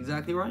 That's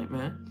exactly right,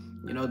 man.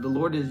 You know, the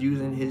Lord is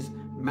using his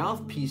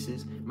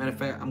mouthpieces. Matter of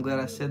fact, I'm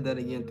glad I said that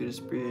again through the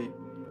Spirit,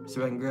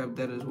 so I can grab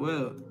that as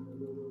well,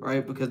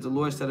 right? Because the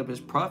Lord set up his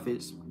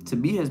prophets to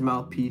be his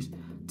mouthpiece,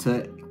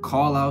 to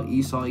call out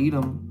Esau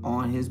Edom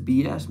on his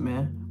BS,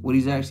 man, what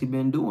he's actually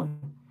been doing.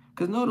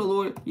 Because no, the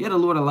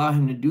Lord allowed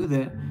him to do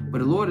that, but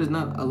the Lord is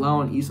not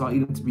allowing Esau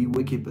Edom to be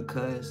wicked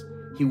because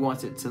he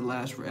wants it to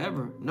last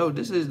forever. No,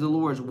 this is the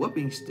Lord's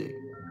whooping stick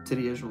to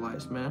the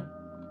Israelites, man.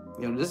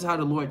 You know, this is how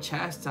the Lord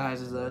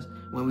chastises us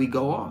when we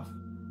go off,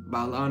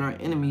 by allowing our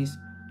enemies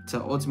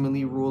to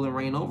ultimately rule and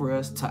reign over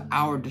us to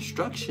our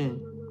destruction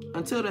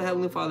until the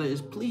Heavenly Father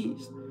is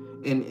pleased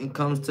and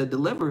comes to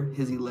deliver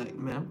his elect,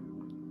 man.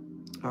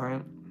 All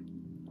right.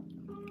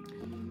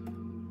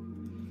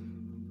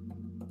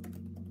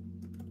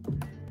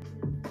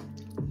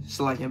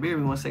 So, like, bear with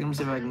me 1 second. Let me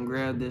see if I can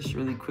grab this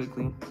really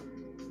quickly.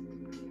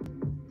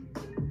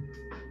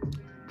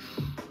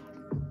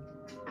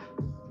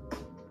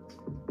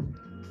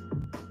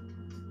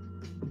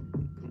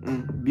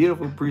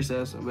 Beautiful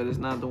precepts, but it's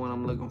not the one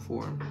I'm looking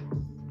for.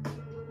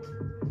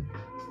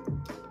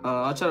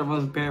 I'll try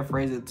to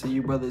paraphrase it to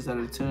you brothers that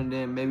are tuned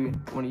in. Maybe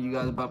one of you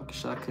guys, Baba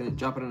Kasha, could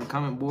drop it in the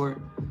comment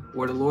board,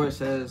 where the Lord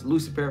says,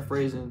 loosely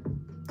paraphrasing,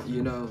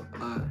 you know,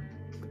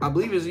 I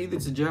believe it's either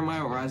to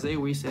Jeremiah or Isaiah,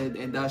 where he said,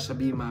 "And thou shalt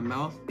be my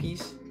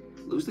mouthpiece."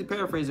 Loosely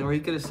paraphrasing, or he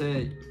could have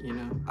said, you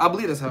know, I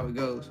believe that's how it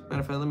goes.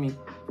 Matter of fact, let me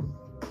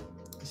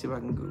see if I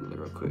can Google it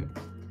real quick.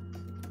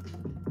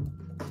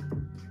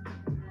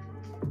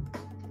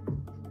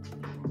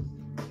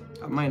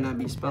 I might not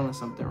be spelling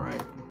something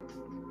right.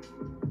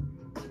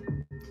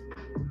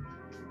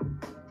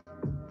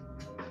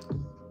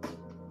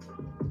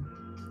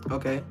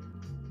 Okay,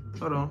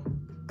 hold on.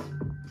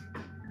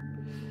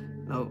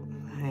 No,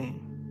 hey.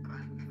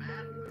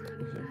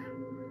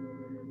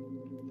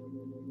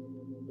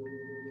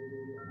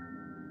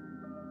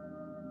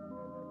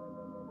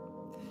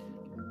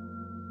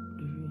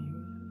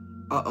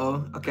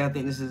 Uh-oh. Okay, I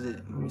think this is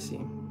it. Let me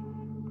see.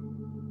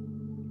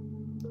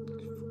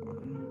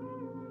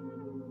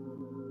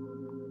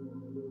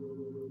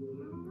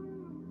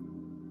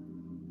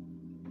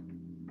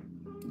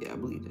 Yeah, I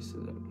believe this is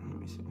it. Let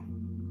me see.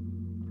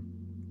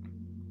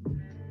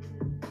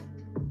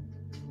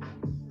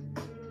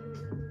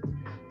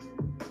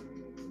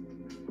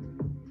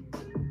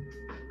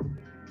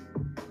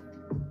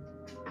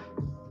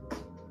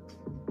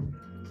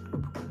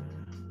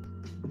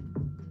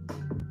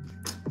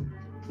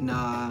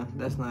 Nah,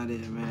 that's not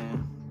it,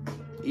 man.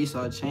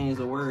 Esau changed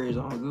the words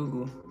on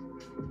Google.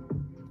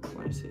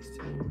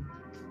 2016.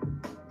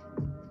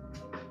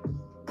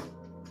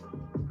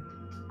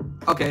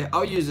 Okay,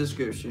 I'll use this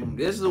scripture.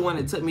 This is the one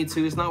it took me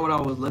to. It's not what I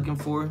was looking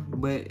for,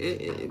 but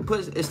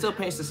it still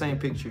paints the same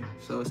picture,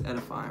 so it's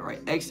edifying, right?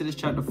 Exodus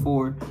chapter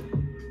 4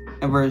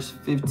 and verse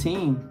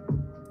 15.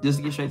 Just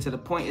to get straight to the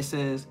point, it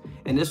says,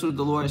 and this was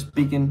the Lord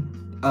speaking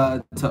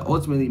to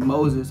ultimately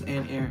Moses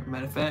and Aaron.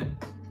 Matter of fact,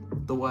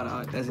 the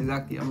water. That's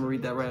exactly. I'm gonna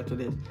read that right after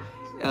this.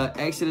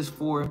 Exodus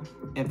 4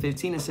 and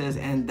 15. It says,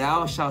 and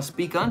thou shalt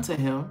speak unto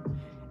him,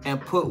 and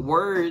put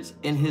words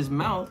in his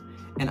mouth,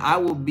 and I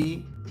will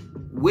be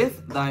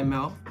with thy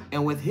mouth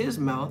and with his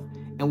mouth,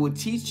 and will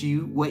teach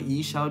you what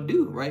ye shall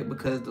do, right?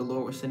 Because the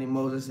Lord was sending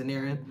Moses and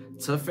Aaron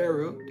to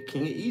Pharaoh, the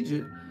king of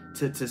Egypt,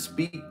 to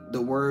speak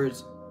the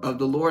words of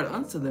the Lord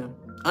unto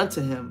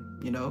him,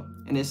 you know.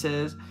 And it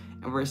says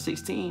in verse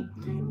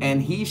 16,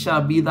 and he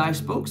shall be thy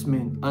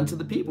spokesman unto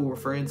the people,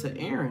 referring to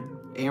Aaron.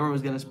 Aaron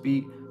was going to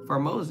speak for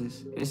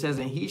Moses. And it says,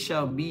 and he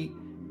shall be,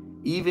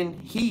 even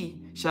he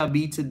shall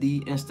be to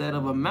thee instead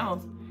of a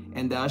mouth,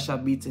 and thou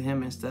shalt be to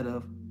him instead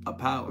of a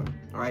power.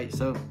 All right,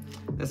 so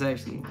that's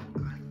actually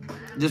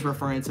just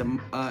referring to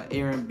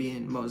Aaron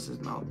being Moses'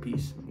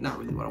 mouthpiece. Not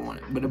really what I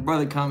wanted, but the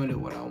brother commented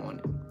what I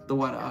wanted. The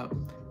what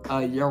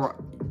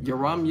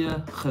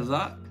Yeramya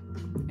Chazak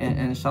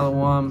and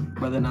Shalom,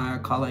 brother Nair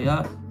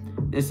Kalayat.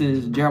 This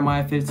is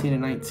Jeremiah 15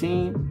 and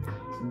 19.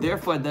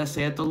 Therefore, thus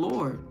saith the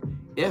Lord,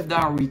 if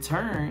thou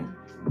return,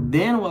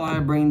 then will I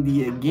bring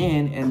thee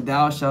again, and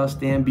thou shalt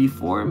stand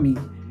before me.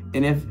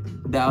 And if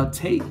thou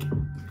take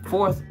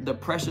forth the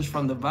precious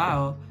from the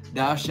vial,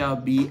 thou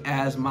shalt be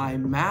as my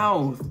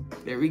mouth.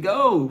 There we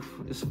go.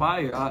 It's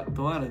fire.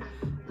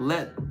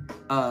 Let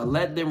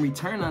them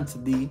return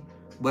unto thee,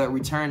 but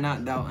return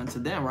not thou unto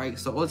them, right?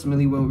 So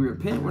ultimately, when we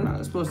repent, we're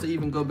not supposed to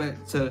even go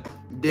back to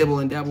dibble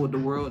and dabble with the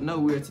world. No,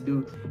 we are to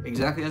do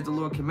exactly as the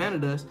Lord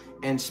commanded us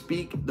and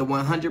speak the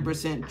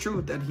 100%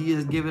 truth that he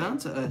has given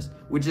unto us,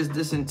 which is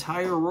this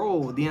entire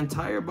roll, the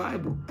entire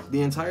Bible,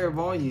 the entire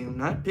volume,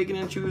 not picking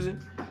and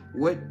choosing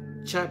what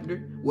chapter,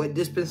 what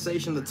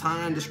dispensation, the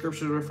time the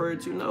scriptures referred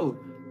to. No,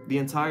 the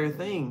entire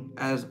thing,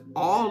 as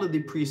all of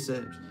the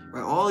precepts,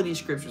 right? All of these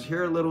scriptures,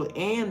 here a little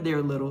and there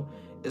a little,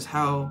 is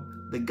how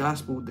the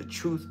gospel, the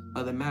truth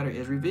of the matter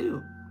is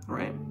revealed,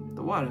 right?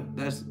 The water.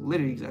 That's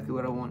literally exactly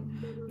what I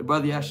want. The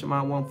brother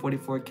Yashima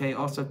 144K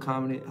also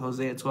commented,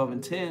 Hosea 12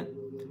 and 10.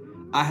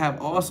 I have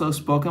also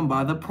spoken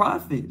by the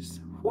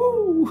prophets.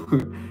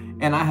 Woo!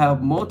 And I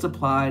have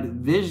multiplied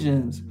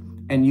visions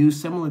and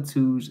used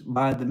similitudes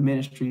by the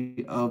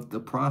ministry of the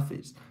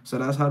prophets. So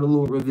that's how the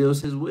Lord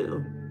reveals his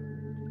will,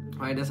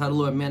 right? That's how the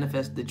Lord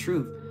manifests the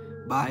truth,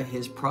 by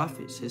his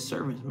prophets, his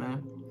servants,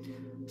 man.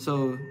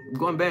 So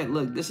going back,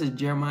 look, this is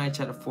Jeremiah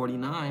chapter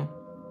 49,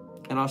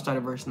 and I'll start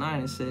at verse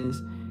 9. It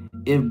says,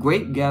 if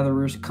grape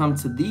gatherers come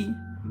to thee,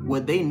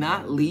 would they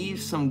not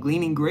leave some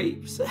gleaning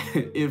grapes?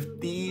 If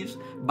thieves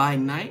by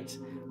night,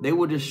 they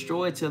will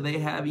destroy till they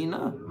have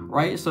enough,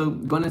 right? So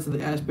going into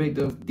the aspect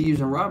of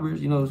thieves and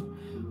robbers, you know,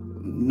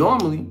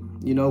 normally,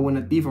 you know, when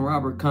a thief and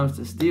robber comes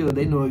to steal,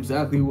 they know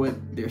exactly what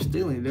they're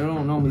stealing. They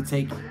don't normally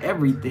take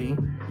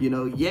everything, you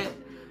know, yet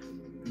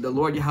the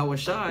Lord Yahweh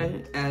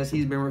Shai, as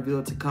he's been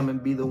revealed to come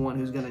and be the one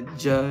who's going to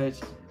judge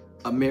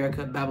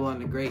America, Babylon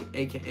the Great,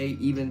 aka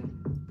even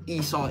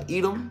Esau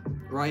Edom,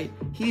 right?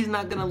 He's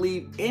not going to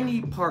leave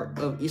any part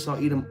of Esau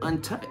Edom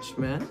untouched,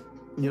 man.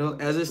 You know,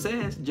 as it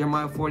says,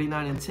 Jeremiah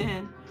 49 and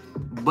 10,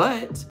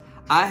 but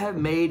I have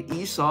made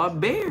Esau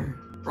bare,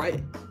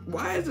 right?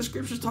 Why is the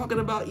scriptures talking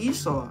about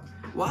Esau?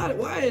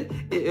 Why,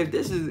 if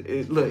this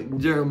is, look,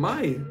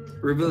 Jeremiah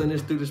revealing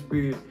this through the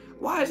Spirit,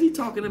 why is he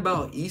talking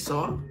about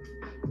Esau?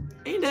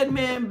 Ain't that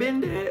man been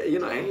there? You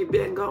know, ain't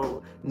been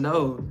gone?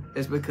 No,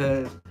 it's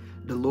because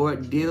the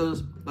Lord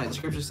deals, like the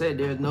scripture said,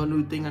 there is no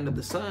new thing under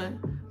the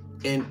sun.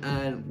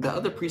 And the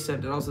other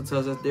precept that also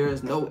tells us there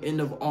is no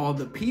end of all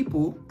the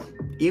people,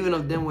 even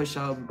of them which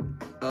shall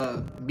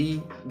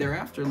be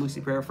thereafter,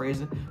 loosely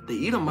paraphrasing.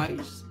 The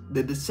Edomites,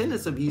 the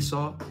descendants of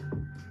Esau,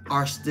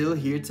 are still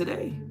here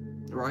today,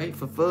 right?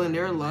 Fulfilling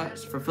their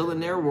lots, fulfilling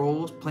their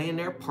roles, playing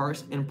their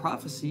parts in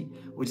prophecy,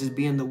 which is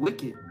being the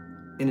wicked.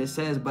 And it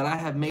says, but I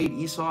have made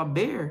Esau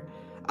bare.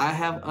 I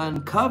have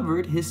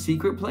uncovered his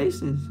secret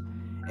places,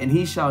 and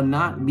he shall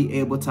not be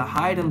able to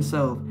hide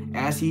himself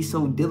as he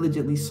so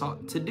diligently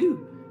sought to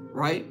do,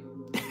 right?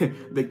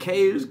 The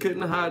caves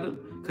couldn't hide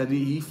him because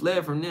he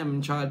fled from them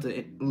and tried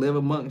to live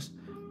amongst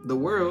the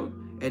world.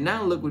 And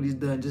now look what he's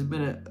done. Just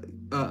been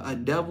a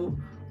devil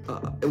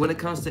when it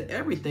comes to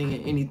everything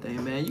and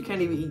anything, man. You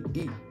can't even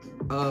eat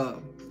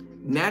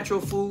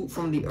natural food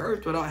from the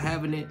earth without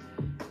having it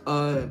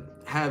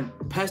have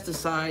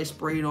pesticides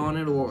sprayed on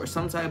it or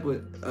some type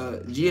of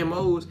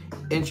GMOs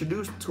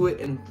introduced to it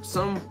in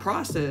some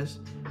process,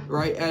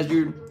 right? As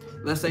you're,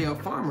 let's say, a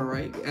farmer,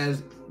 right?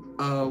 As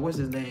what's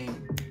his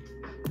name?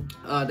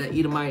 That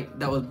Edomite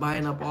that was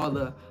buying up all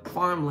the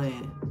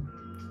farmland.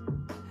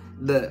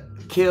 The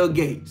Kill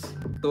Gates.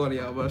 Thought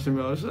y'all about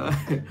Shamel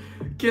Shai.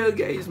 Kill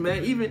Gates,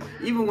 man.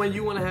 Even when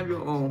you want to have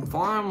your own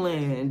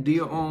farmland and do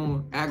your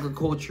own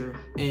agriculture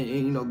and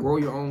you know, grow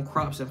your own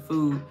crops and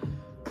food,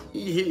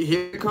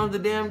 here comes the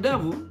damn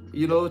devil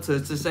you know,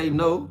 to say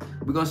no.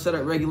 We're gonna set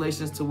up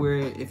regulations to where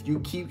if you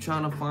keep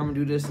trying to farm and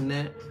do this and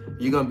that,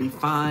 you're gonna be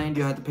fined.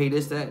 You have to pay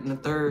this, that, and the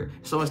third.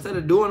 So instead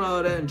of doing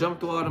all that and jump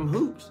through all them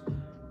hoops,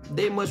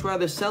 they much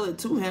rather sell it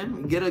to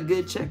him, get a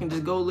good check, and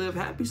just go live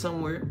happy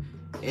somewhere.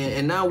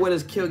 And now what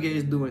is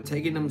Killgate doing?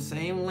 Taking them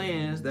same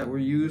lands that were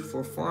used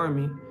for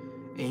farming,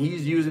 and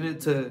he's using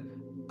it to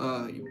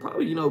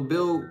probably, you know,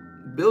 build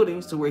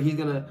buildings to where he's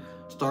gonna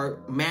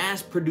start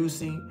mass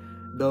producing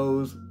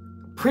those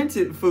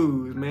printed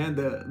foods, man.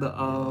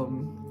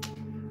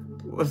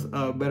 What's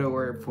a better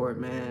word for it,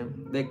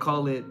 man? They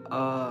call it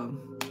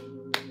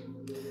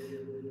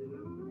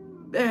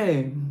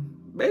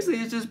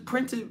basically it's just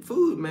printed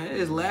food, man.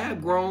 It's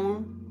lab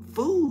grown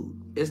food.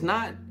 It's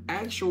not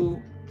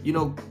actual, you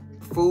know,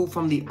 food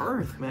from the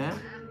earth, man.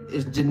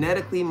 It's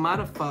genetically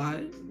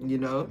modified, you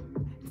know,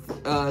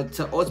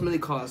 to ultimately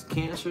cause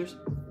cancers,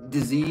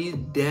 disease,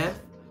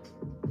 death.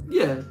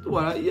 Yeah,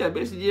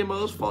 basically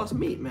GMOs, false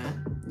meat,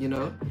 man, you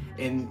know.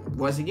 And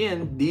once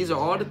again, these are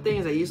all the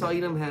things that Esau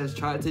Edom has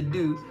tried to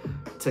do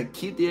to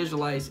keep the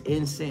Israelites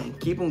in sin,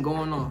 keep them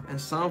going on in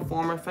some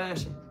form or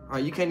fashion. All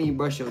right, you can't even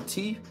brush your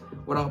teeth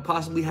without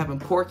possibly having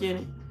pork in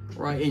it,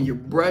 right? In your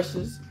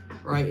brushes,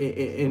 right?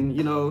 And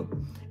you know,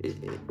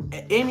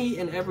 any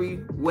and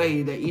every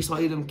way that Esau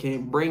Edom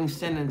can bring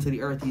sin into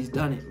the earth, he's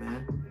done it,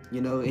 man.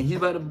 You know, and he's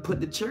about to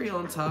put the cherry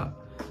on top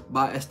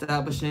by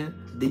establishing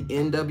the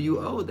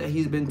NWO that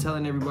he's been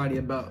telling everybody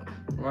about.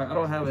 Right? I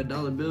don't have a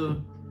dollar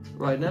bill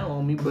right now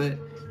on me, but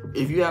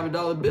if you have a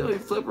dollar bill, you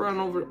flip around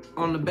over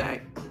on the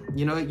back.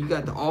 You know, you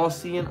got the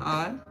all-seeing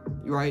eye,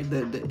 right?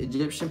 The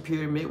Egyptian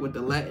pyramid with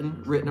the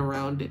Latin written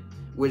around it,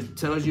 which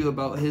tells you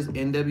about his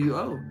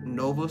NWO,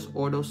 Novus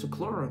Ordo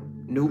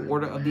Seclorum, New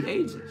Order of the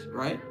Ages,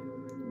 right?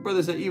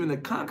 Brother said even the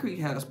concrete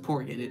has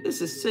pork in it.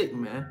 This is sick,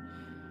 man.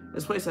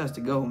 This place has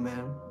to go,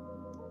 man.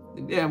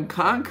 The damn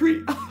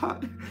concrete,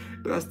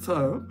 that's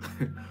tough.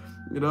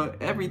 You know,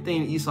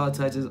 everything Esau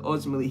touches,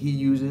 ultimately he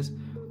uses,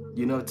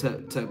 you know,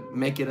 to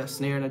make it a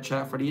snare and a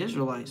trap for the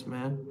Israelites,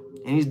 man.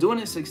 And he's doing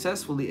it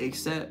successfully,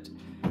 except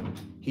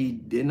he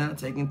did not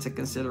take into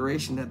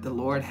consideration that the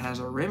Lord has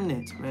a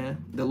remnant,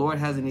 man. The Lord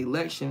has an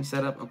election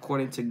set up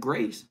according to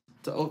grace.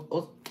 The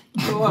Lord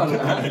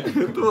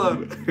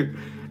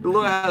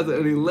has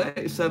an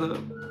elect set up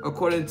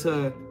according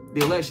to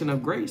the election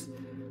of grace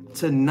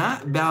to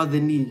not bow the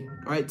knee,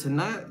 right? To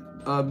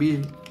not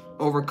be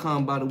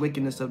overcome by the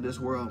wickedness of this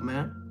world,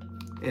 man.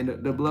 And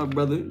the blood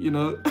brother, you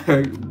know,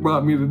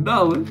 brought me the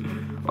dollar.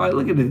 All right,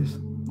 look at this,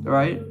 all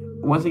right?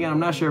 Once again, I'm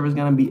not sure if it's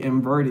gonna be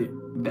inverted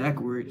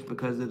backwards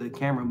because of the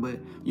camera, but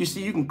you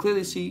see, you can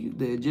clearly see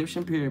the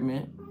Egyptian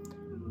pyramid,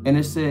 and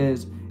it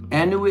says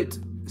Anuit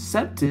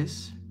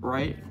Septis,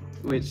 right?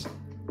 Which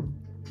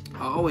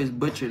I always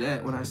butcher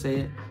that when I say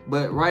it,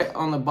 but right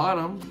on the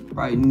bottom,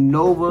 right,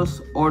 Novus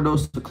Ordo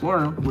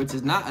Seclorum, which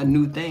is not a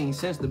new thing.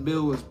 Since the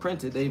bill was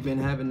printed, they've been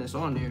having this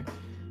on there.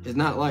 It's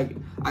not like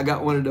I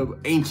got one of the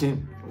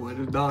ancient, well,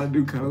 the dollar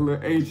do kind of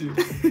look ancient,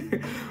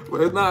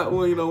 but it's not,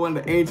 well, you know, one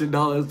of the ancient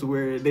dollars to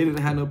where they didn't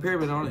have no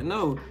pyramid on it.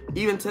 No,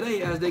 even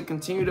today, as they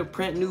continue to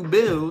print new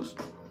bills,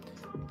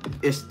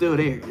 it's still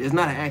there. It's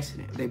not an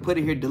accident. They put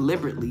it here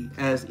deliberately,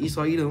 as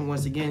Esau Edom,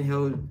 once again,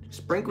 he'll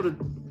sprinkle the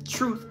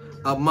truth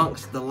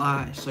amongst the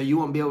lies, so you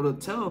won't be able to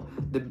tell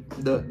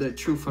the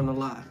truth from the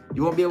lie.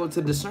 You won't be able to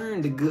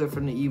discern the good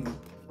from the evil,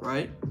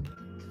 right?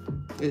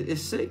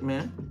 It's sick,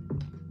 man.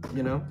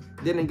 You know,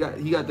 then he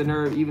got the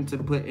nerve even to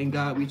put "In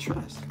God We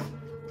Trust."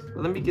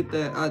 But let me get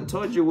that. I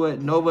told you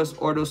what Novus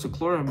Ordo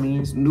Seclorum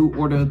means, New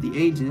Order of the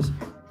Ages,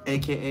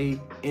 aka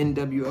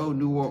NWO,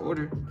 New World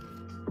Order.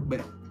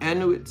 But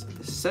Anuit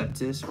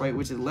Septis, right,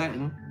 which is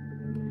Latin,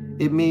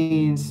 it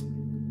means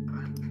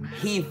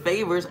he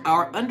favors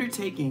our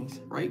undertakings,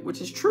 right, which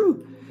is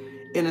true,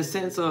 in a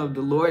sense of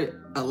the Lord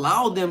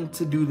allowed them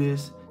to do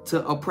this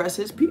to oppress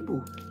his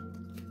people.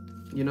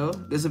 You know,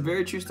 that's a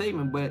very true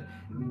statement, but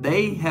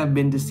they have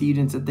been deceived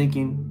into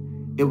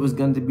thinking it was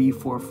going to be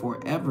for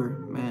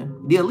forever,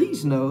 man. The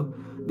elites know.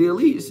 The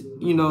elites,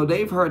 you know,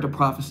 they've heard the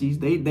prophecies.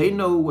 They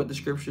know what the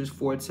scriptures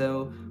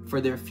foretell for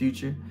their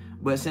future.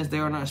 But since they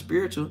are not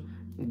spiritual,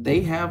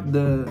 they have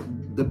the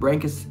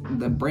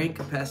brain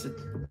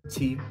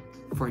capacity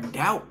for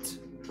doubt,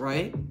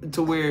 right?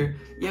 To where,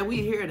 yeah, we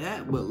hear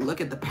that, but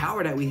look at the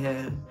power that we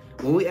have.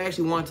 When we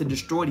actually want to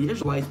destroy the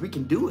Israelites, we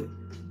can do it.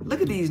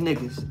 Look at these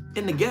niggas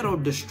in the ghetto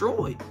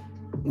destroyed.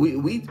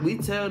 We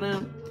tell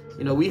them,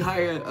 you know, we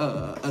hire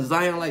a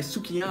Zion like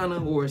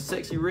Sukiana or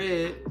Sexy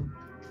Red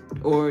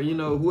or, you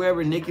know,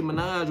 whoever, Nicki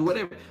Minaj,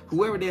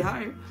 whoever they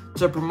hire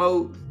to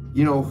promote,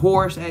 you know,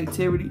 horse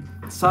activity,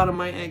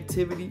 sodomite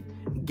activity,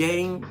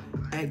 gang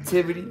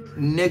activity,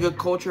 nigga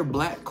culture,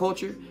 black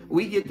culture.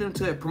 We get them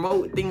to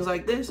promote things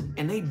like this,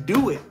 and they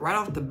do it right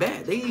off the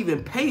bat. They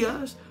even pay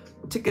us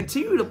to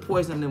continue to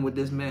poison them with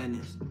this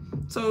madness.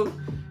 So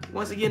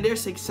once again, they're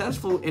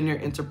successful in their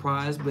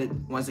enterprise, but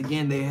once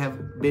again, they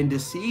have been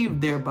deceived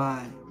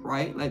thereby,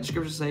 right? Like the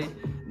scriptures say,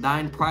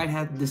 thine pride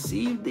hath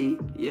deceived thee.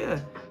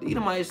 Yeah, the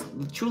Edomites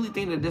truly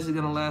think that this is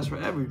gonna last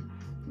forever.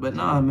 But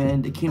nah,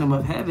 man, the kingdom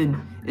of heaven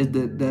is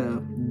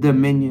the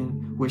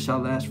dominion which shall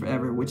last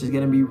forever, which is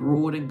going to be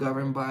ruled and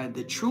governed by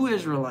the true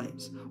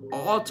Israelites,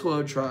 all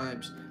 12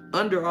 tribes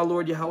under our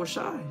Lord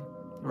Yahushua,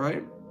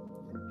 right?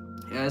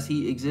 As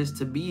he exists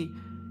to be,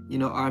 you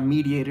know, our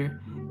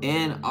mediator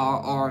and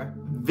our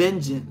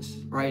vengeance,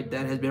 right,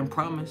 that has been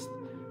promised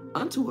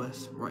unto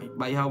us, right,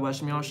 by Yahweh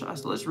Shem Yahushua.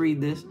 So let's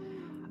read this.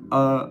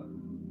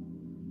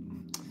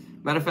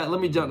 Matter of fact, let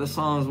me jump to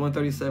Psalms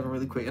 137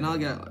 really quick, and I'll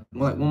get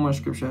like one more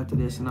scripture after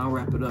this, and I'll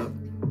wrap it up.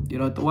 You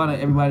know, the one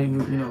everybody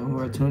who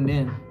are tuned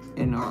in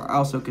and are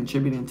also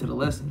contributing to the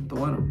lesson, the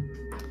one.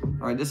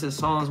 All right, this is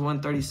Psalms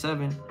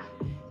 137,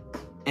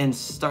 and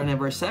starting at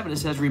verse 7, it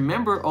says,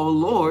 "Remember, O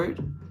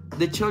Lord,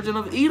 the children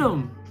of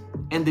Edom,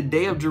 and the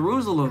day of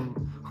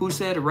Jerusalem, who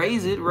said,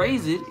 raise it,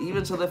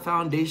 even to the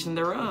foundation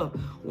thereof."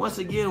 Once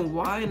again,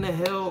 why in the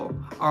hell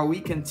are we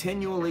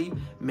continually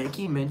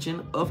making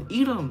mention of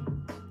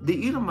Edom,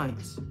 the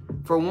Edomites?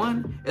 For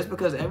one, it's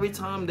because every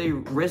time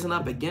they've risen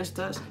up against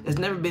us, it's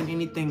never been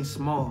anything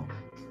small,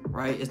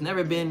 right? It's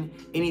never been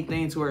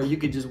anything to where you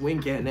could just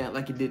wink at that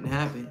like it didn't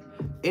happen.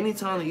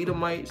 Anytime the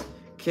Edomites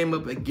came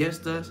up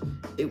against us,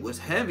 it was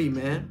heavy,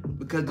 man,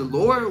 because the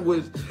Lord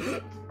was,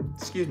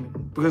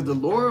 because the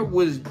Lord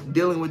was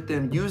dealing with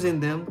them, using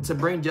them to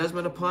bring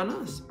judgment upon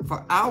us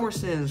for our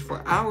sins,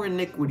 for our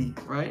iniquity,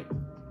 right?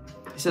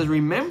 It says,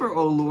 "Remember,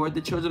 O Lord,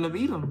 the children of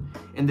Edom,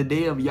 in the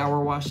day of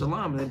Yahweh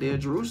Shalom, in the day of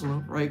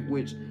Jerusalem," right?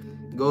 Which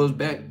goes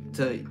back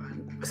to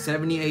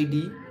 70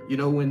 AD, you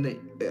know, when the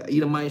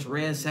Edomites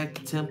ransacked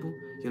the temple.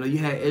 You know, you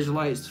had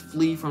Israelites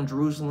flee from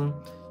Jerusalem,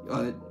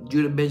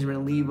 Judah, Benjamin,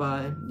 and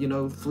Levi, you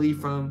know, flee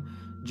from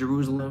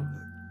Jerusalem,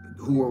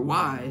 who were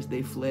wise.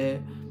 They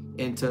fled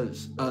into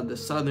the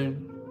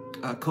southern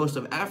coast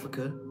of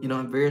Africa, you know,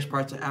 in various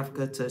parts of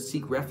Africa to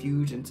seek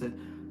refuge and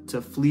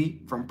to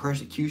flee from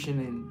persecution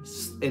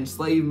and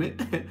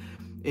enslavement.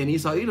 And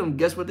Esau, Edom,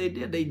 guess what they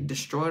did? They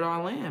destroyed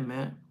our land,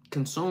 man.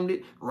 Consumed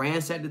it,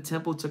 ransacked the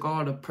temple, took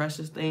all the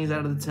precious things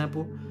out of the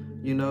temple,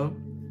 you know.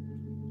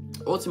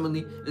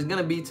 Ultimately, it's going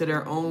to be to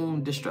their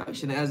own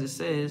destruction, as it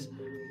says,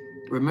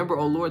 "Remember,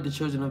 O Lord, the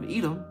children of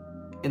Edom,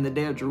 in the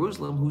day of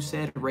Jerusalem, who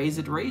said, raise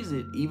it,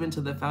 even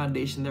to the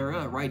foundation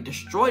thereof," right?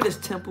 Destroy this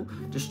temple,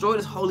 destroy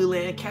this holy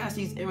land, cast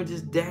these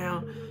images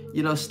down,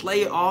 you know,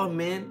 slay all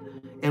men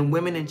and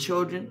women and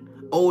children,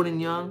 old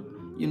and young,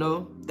 you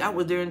know. That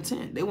was their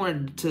intent. They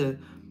wanted to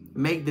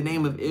make the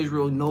name of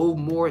Israel no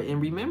more in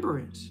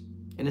remembrance.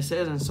 And it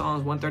says in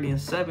Psalms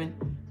 137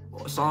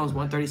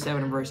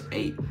 and verse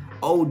 8,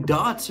 "O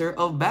daughter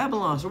of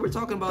Babylon." So we're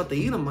talking about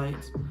the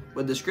Edomites,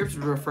 but the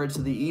scriptures refer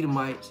to the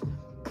Edomites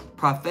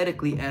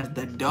prophetically as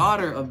the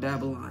daughter of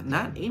Babylon,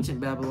 not ancient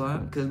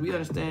Babylon, because we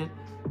understand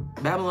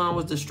Babylon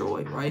was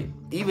destroyed, right?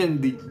 Even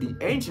the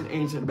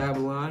ancient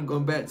Babylon,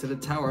 going back to the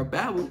Tower of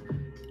Babel,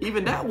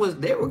 even that was,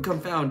 they were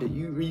confounded.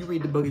 You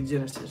read the book of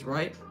Genesis,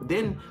 right?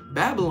 Then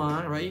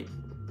Babylon, right?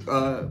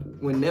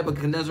 When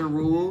Nebuchadnezzar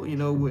ruled, you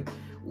know, with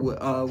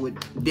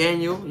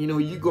Daniel, you know,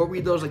 you go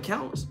read those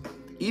accounts.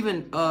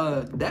 Even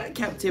that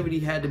captivity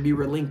had to be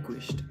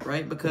relinquished,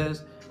 right?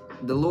 Because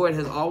the Lord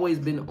has always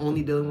been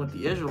only dealing with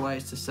the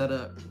Israelites to set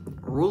up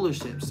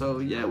rulership. So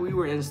yeah, we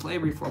were in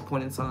slavery for a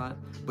point in time,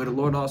 but the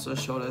Lord also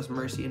showed us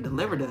mercy and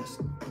delivered us.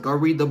 Go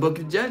read the book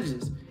of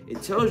Judges.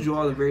 It tells you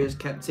all the various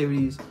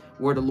captivities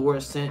where the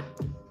Lord sent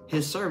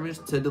his servants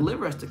to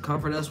deliver us, to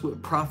comfort us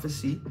with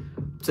prophecy,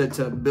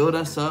 to build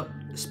us up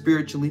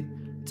spiritually,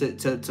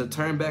 to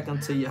turn back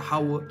unto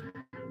Yahweh,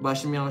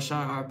 Bashem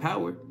Yahushua, our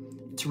power,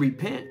 to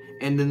repent,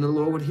 and then the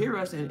Lord would hear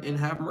us and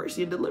have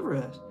mercy and deliver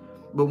us.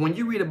 But when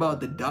you read about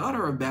the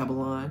daughter of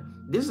Babylon,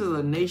 this is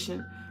a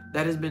nation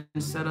that has been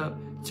set up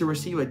to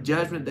receive a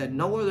judgment that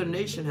no other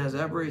nation has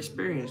ever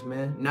experienced,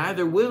 man.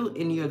 Neither will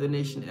any other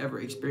nation ever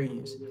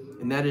experience.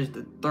 And that is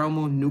the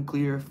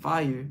thermonuclear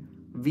fire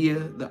via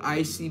the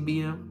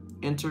ICBM,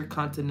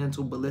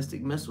 intercontinental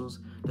ballistic missiles,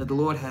 that the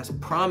Lord has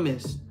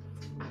promised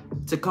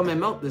to come and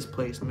melt this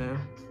place, man.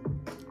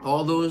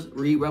 All those,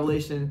 read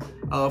Revelation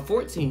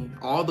 14,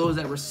 all those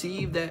that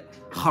receive that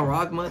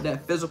charagma,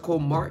 that physical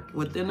mark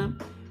within them,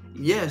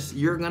 yes,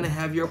 you're going to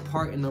have your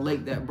part in the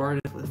lake that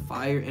burneth with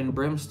fire and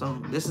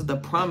brimstone. This is the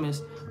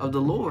promise of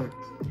the Lord.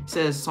 It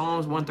says,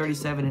 Psalms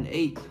 137 and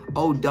 8,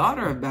 "O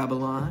daughter of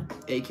Babylon,"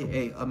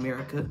 aka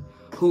America,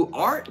 "who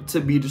art to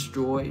be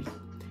destroyed,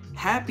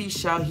 happy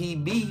shall he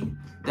be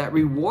that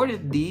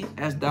rewarded thee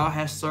as thou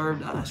hast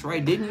served us."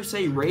 Right? Didn't you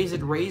say, raise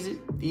it,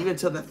 even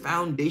to the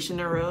foundation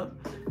thereof?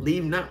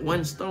 Leave not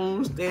one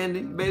stone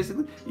standing,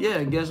 basically.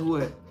 Yeah, guess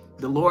what?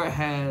 The Lord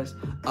has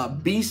a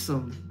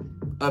besom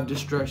of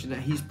destruction that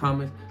he's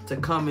promised to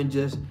come and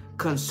just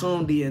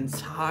consume the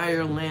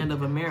entire land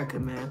of America,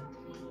 man.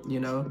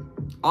 You know,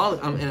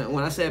 and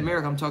when I say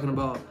America, I'm talking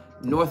about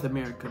North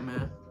America,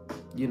 man.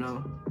 You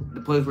know,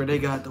 the place where they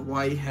got the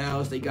White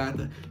House, they got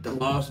the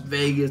Las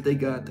Vegas, they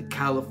got the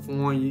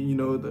California, you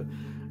know, the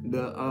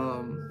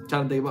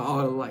trying to think about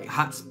all the like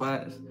hot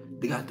spots.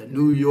 They got the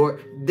New York,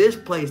 this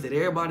place that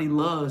everybody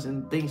loves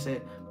and thinks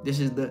that this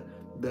is the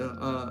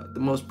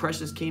most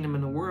precious kingdom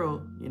in the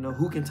world. You know,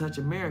 who can touch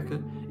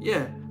America?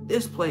 Yeah,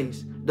 this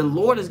place. The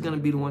Lord is gonna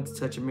be the one to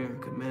touch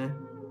America, man.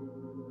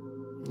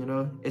 You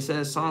know, it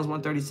says Psalms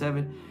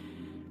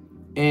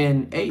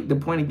 137:8, the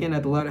point again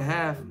at the latter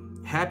half,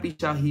 happy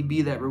shall he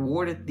be that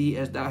rewardeth thee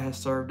as thou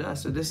hast served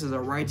us. So this is a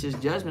righteous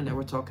judgment that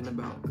we're talking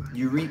about.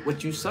 You reap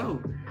what you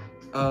sow.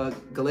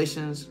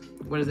 Galatians,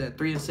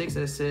 3:6,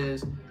 that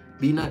says,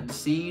 be not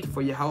deceived,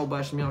 for Yahweh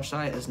B'Shem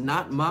Yahushua is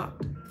not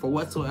mocked. For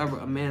whatsoever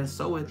a man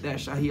soweth, that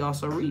shall he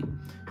also reap.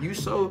 You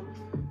sow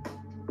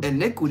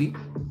iniquity,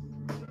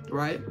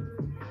 right?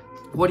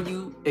 What do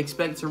you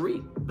expect to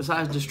reap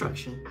besides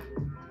destruction?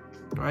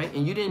 Right?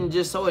 And you didn't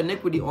just sow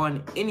iniquity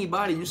on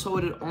anybody. You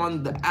sowed it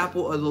on the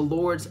apple of the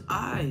Lord's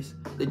eyes,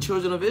 the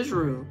children of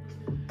Israel.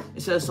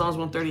 It says Psalms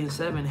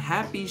 130:7,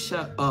 happy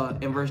shall,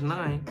 in verse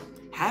 9,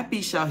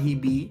 happy shall he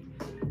be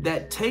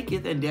that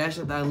taketh and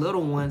dasheth thy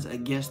little ones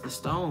against the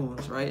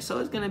stones, right? So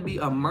it's going to be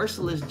a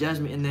merciless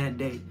judgment in that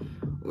day.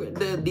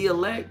 The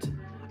elect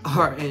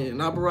are,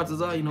 and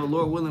Abaratazah, you know,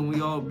 Lord willing,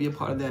 we all be a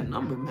part of that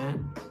number,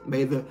 man.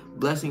 May the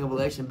blessing of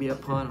election be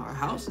upon our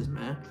houses,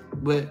 man.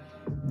 But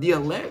the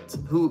elect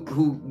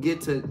who get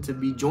to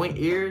be joint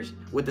heirs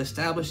with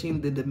establishing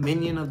the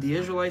dominion of the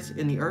Israelites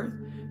in the earth,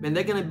 man,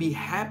 they're going to be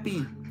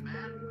happy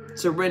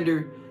to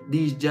render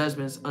these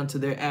judgments unto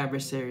their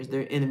adversaries,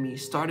 their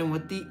enemies, starting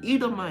with the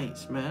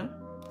Edomites, man.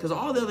 Because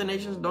all the other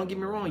nations, don't get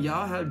me wrong,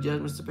 y'all have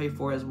judgments to pay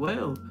for as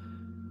well.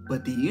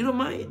 But the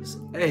Edomites,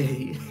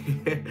 hey,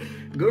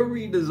 go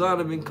read the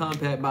Zondervan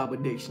Compact Bible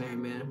Dictionary,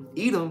 man.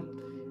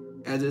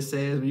 Edom, as it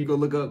says, when you go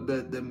look up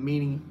the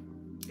meaning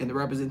and the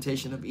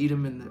representation of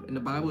Edom in the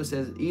Bible, it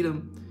says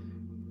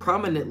Edom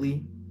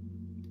prominently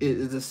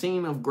is a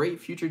scene of great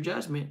future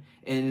judgment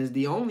and is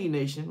the only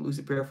nation,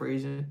 loosely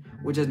paraphrasing,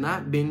 which has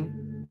not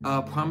been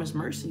promised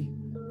mercy.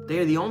 They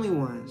are the only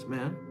ones,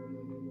 man.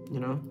 You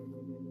know,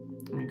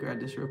 let me grab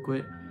this real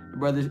quick. The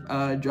brothers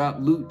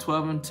dropped Luke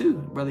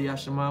 12:2. Brother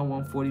Yashima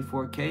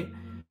 144K.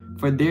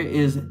 For there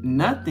is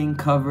nothing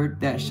covered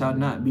that shall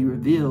not be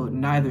revealed,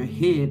 neither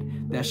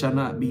hid that shall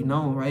not be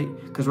known, right?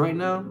 Because right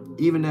now,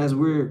 even as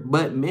we're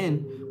but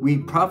men, we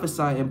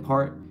prophesy in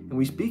part and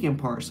we speak in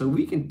part. So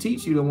we can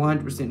teach you the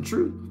 100%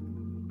 truth.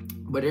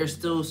 But there's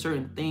still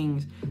certain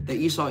things that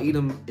Esau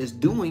Edom is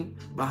doing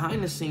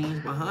behind the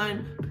scenes,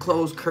 behind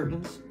closed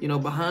curtains, you know,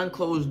 behind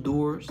closed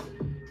doors,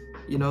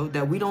 you know,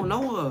 that we don't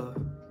know of.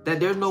 That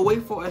there's no way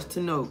for us to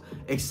know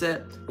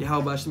except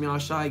Yahweh B'Shem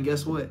Yahushua,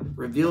 guess what?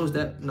 Reveals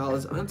that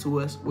knowledge unto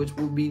us, which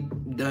will be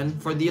done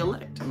for the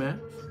elect, man.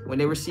 When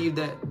they receive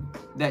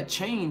that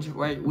change,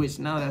 right? Which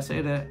now that I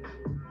say that,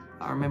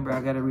 I remember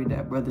I got to read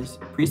that brother's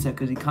precept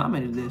because he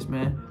commented this,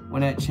 man.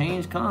 When that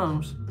change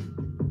comes,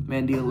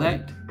 man, the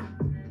elect,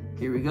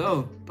 here we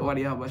go. The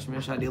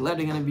elect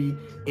are going to be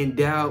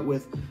endowed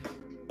with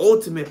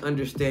ultimate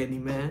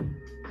understanding, man.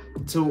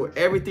 To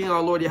everything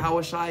our Lord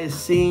Yahweh Shai is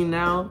seeing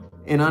now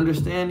and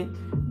understanding,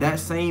 that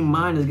same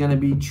mind is going to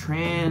be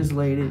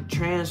translated,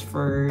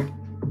 transferred,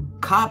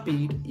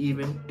 copied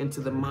even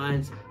into the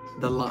minds,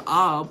 the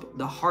La'ab,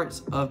 the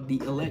hearts of the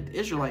elect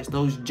Israelites,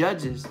 those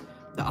judges,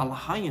 the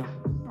Alahayim,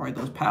 right,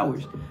 those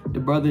powers. The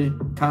brother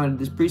commented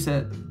this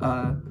precept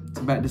to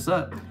back this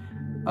up.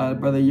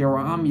 Brother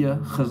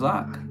Yeramia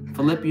Chazak,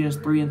 Philippians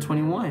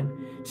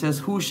 3:21 says,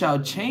 who shall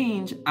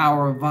change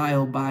our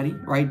vile body,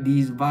 right?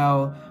 These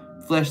vile,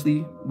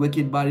 fleshly,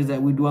 wicked bodies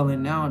that we dwell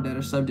in now that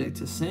are subject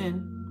to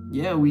sin.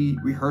 Yeah, we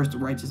rehearse the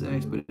righteous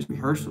acts, but it's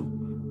rehearsal.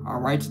 Our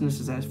righteousness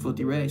is as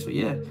filthy rags. So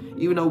yeah,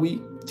 even though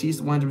we teach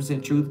the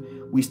 100% truth,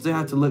 we still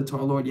have to look to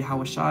our Lord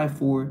Yahweh Shai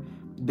for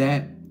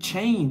that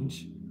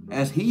change,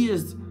 as he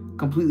is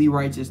completely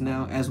righteous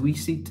now, as we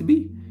seek to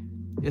be.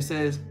 It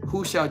says,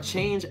 who shall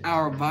change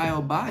our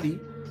vile body,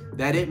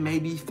 that it may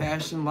be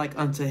fashioned like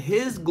unto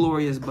his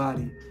glorious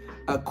body,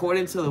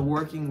 according to the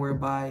working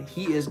whereby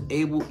he is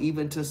able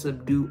even to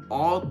subdue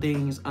all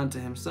things unto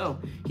himself.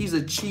 He's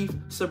a chief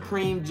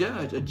supreme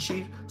judge, a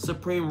chief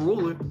supreme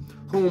ruler,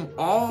 whom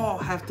all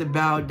have to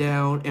bow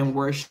down and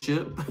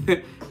worship,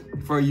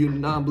 for you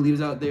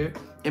non-believers out there,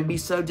 and be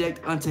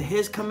subject unto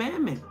his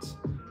commandments.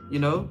 You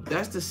know,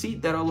 that's the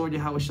seat that our Lord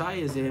Yahweh Shai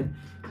is in,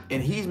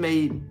 and he's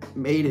made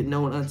it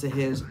known unto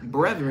his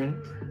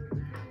brethren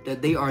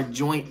that they are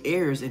joint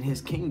heirs in his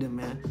kingdom,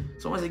 man.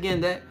 So once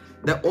again, that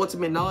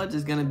ultimate knowledge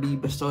is going to be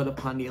bestowed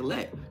upon the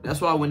elect.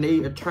 That's why when they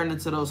are turned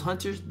into those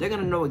hunters, they're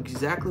going to know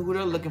exactly who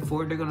they're looking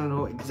for. They're going to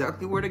know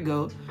exactly where to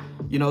go.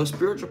 You know,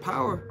 spiritual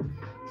power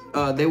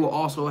they will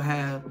also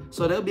have.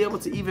 So they'll be able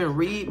to even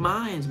read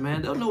minds,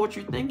 man. They'll know what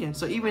you're thinking.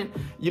 So even,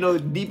 you know,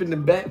 deep in the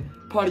back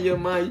part of your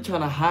mind, you're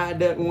trying to hide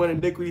that one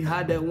iniquity,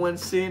 hide that one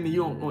sin that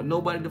you don't want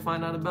nobody to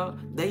find out about.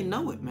 They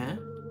know it, man.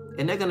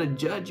 And they're going to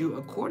judge you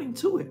according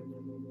to it.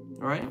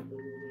 All right?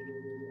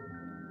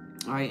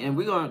 All right, and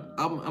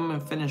I'm going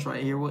to finish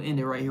right here. We'll end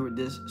it right here with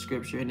this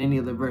scripture and any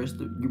other verse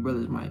that you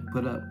brothers might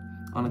put up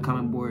on the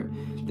comment board.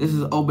 This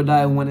is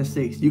Obadiah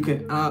 1:6. You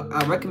can,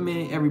 I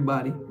recommend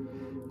everybody,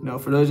 you know,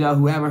 for those of y'all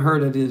who haven't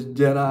heard of this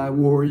Jedi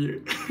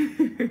warrior,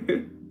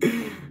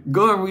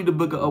 go and read the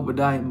book of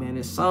Obadiah, man.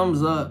 It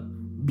sums up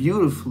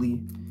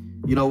beautifully,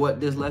 you know, what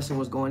this lesson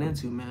was going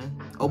into, man.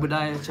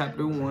 Obadiah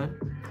chapter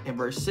 1 and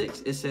verse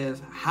 6, it says,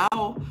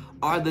 how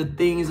are the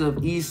things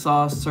of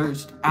Esau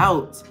searched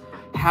out?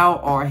 How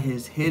are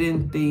his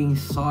hidden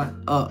things sought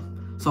up?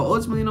 So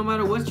ultimately, no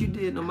matter what you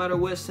did, no matter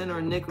what sin or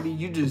iniquity,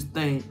 you just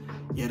think,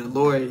 yeah, the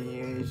Lord,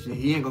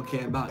 he ain't gonna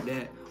care about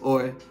that.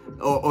 Or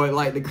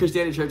like the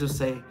Christianity church will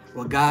say,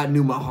 well, God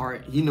knew my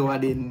heart. He knew I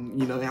didn't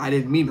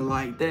mean it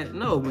like that.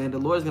 No, man, the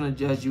Lord's gonna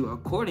judge you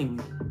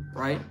accordingly,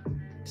 right?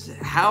 So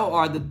how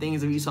are the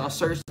things of Esau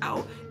searched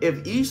out?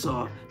 If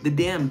Esau, the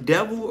damn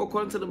devil,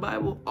 according to the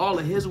Bible, all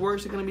of his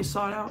works are gonna be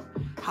sought out,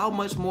 how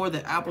much more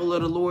the apple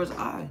of the Lord's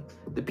eye?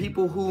 The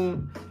people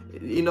whom,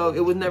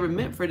 it was never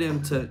meant for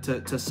them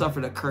to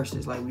suffer the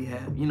curses like we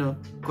have.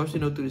 Of course,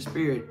 through the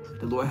Spirit,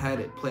 the Lord had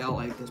it play out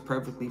like this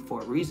perfectly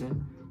for a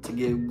reason, to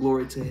give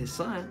glory to his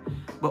son.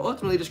 But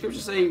ultimately, the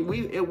scriptures say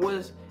it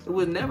was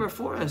never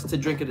for us to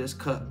drink of this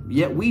cup,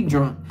 yet we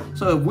drunk.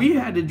 So if we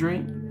had to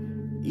drink,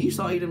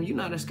 Esau Edom, you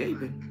not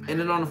escaping. And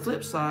then on the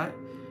flip side,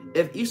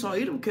 if Esau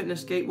Edom couldn't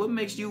escape, what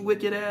makes you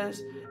wicked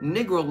ass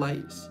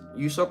Negroites,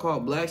 you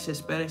so-called blacks,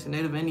 Hispanics, and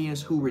Native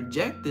Indians who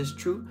reject this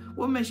truth,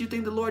 what makes you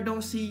think the Lord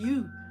don't see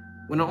you?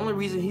 When the only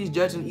reason he's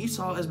judging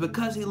Esau is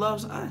because he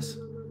loves us.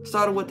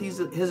 Started with his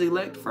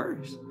elect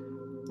first.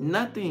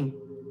 Nothing.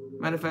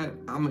 Matter of fact,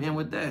 I'm gonna end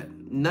with that.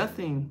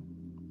 Nothing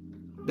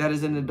that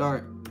is in the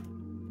dark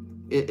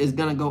is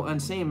gonna go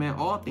unseen, man.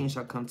 All things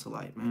shall come to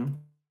light, man.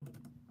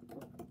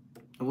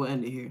 And we'll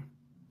end it here.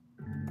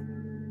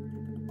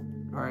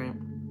 All right.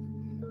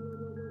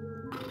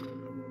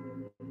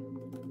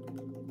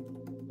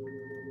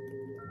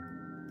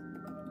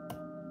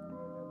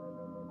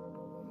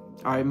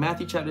 All right,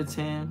 Matthew chapter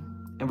 10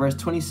 and verse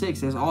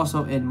 26 is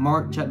also in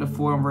Mark chapter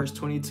 4 and verse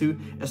 22.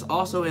 It's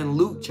also in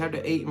Luke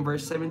chapter 8 and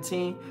verse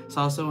 17. It's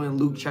also in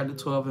Luke chapter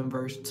 12 and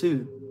verse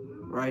 2,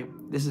 right?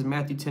 This is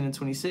Matthew 10 and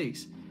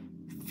 26.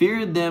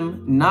 Fear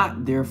them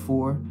not,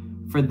 therefore,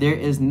 for there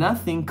is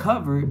nothing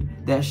covered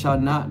that shall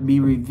not be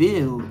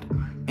revealed,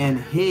 and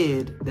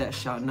hid that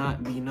shall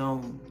not be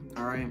known.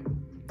 All right.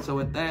 So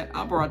with that,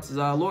 I brought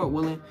to our Lord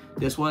willing,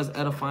 this was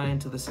edifying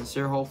to the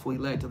sincere, hopeful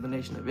elect of the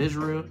nation of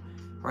Israel.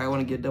 All right, I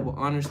want to give double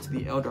honors to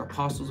the elder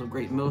apostles of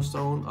Great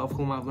Millstone, of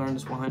whom I've learned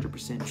this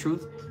 100%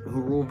 truth, and who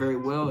rule very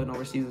well and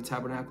oversees the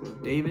tabernacle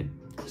of David.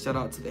 Shout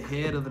out to the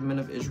head of the Men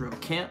of Israel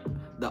camp,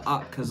 the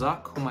Ak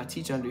Kazak, whom I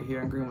teach under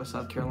here in Greenwood,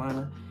 South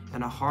Carolina,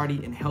 and a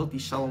hearty and healthy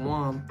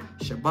shalom,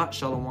 Shabbat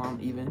shalom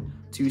even,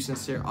 to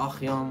sincere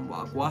Achyam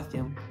wa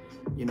Akwathyam,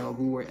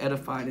 who were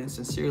edified and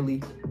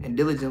sincerely and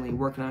diligently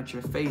working out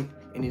your faith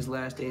in these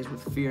last days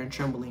with fear and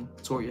trembling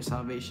toward your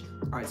salvation.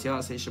 All right, so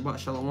y'all say Shabbat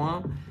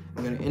shalom.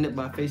 I'm going to end it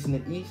by facing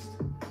the east.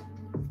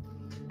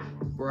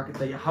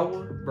 Barakatah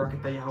Yahweh,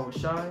 Barakatah Yahweh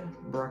Shai,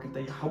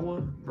 Barakatah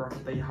Yahweh,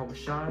 Barakatah Yahweh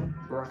Shai,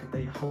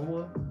 Barakatah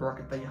Yahweh,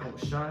 Barakatah Yahweh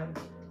Shai,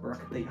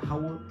 Barakatah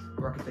Yahweh,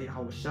 Barakatah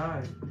Yahweh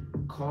Shai.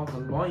 Call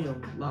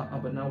Halayim La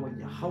Abanawa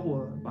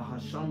Yahweh,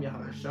 Bahasham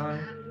Yahweh Shai,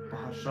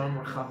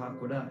 Bahasham Rachaha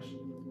Kodash,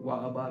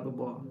 Wa Abad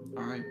Babah.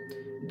 All right,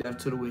 death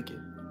to the wicked.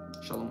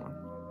 Shalom.